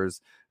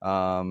developers,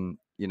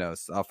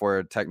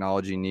 software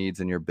technology needs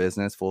in your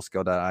business,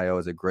 Fullscale.io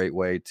is a great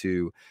way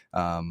to,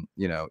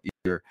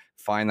 either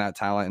find that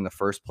talent in the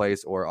first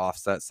place or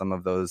offset some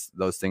of those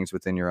things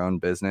within your own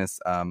business.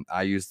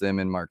 I use them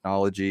in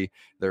Marknology.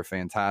 They're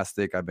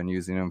fantastic. I've been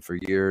using them for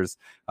years.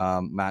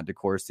 Matt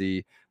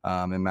DeCourcy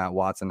and Matt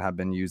Watson have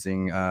been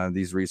using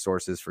these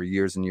resources for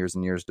years and years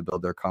and years to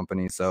build their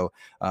company. So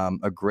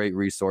a great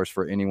resource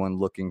for anyone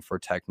looking for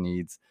tech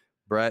needs.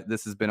 Brett,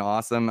 this has been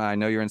awesome. I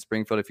know you're in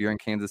Springfield. If you're in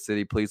Kansas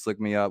City, please look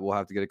me up. We'll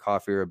have to get a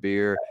coffee or a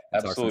beer.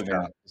 Absolutely.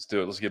 Let's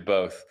do it. Let's get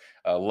both.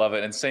 Love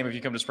it. And same, if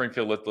you come to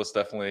Springfield, let's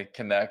definitely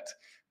connect.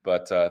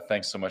 But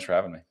thanks so much for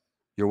having me.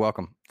 You're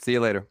welcome. See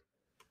you later.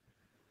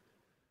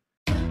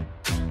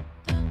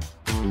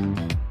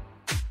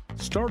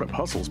 Startup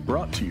Hustle is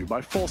brought to you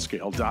by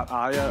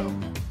Fullscale.io,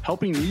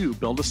 helping you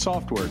build a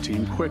software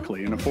team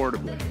quickly and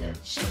affordably.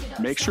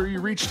 Make sure you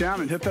reach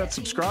down and hit that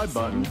subscribe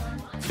button,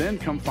 then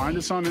come find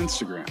us on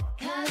Instagram.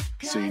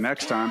 See you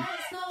next time.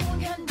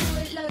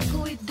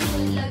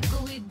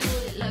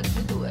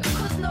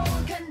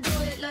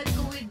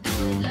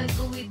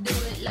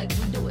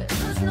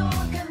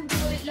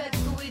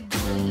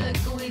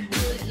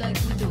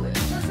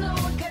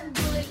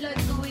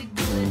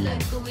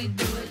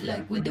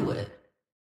 We do it.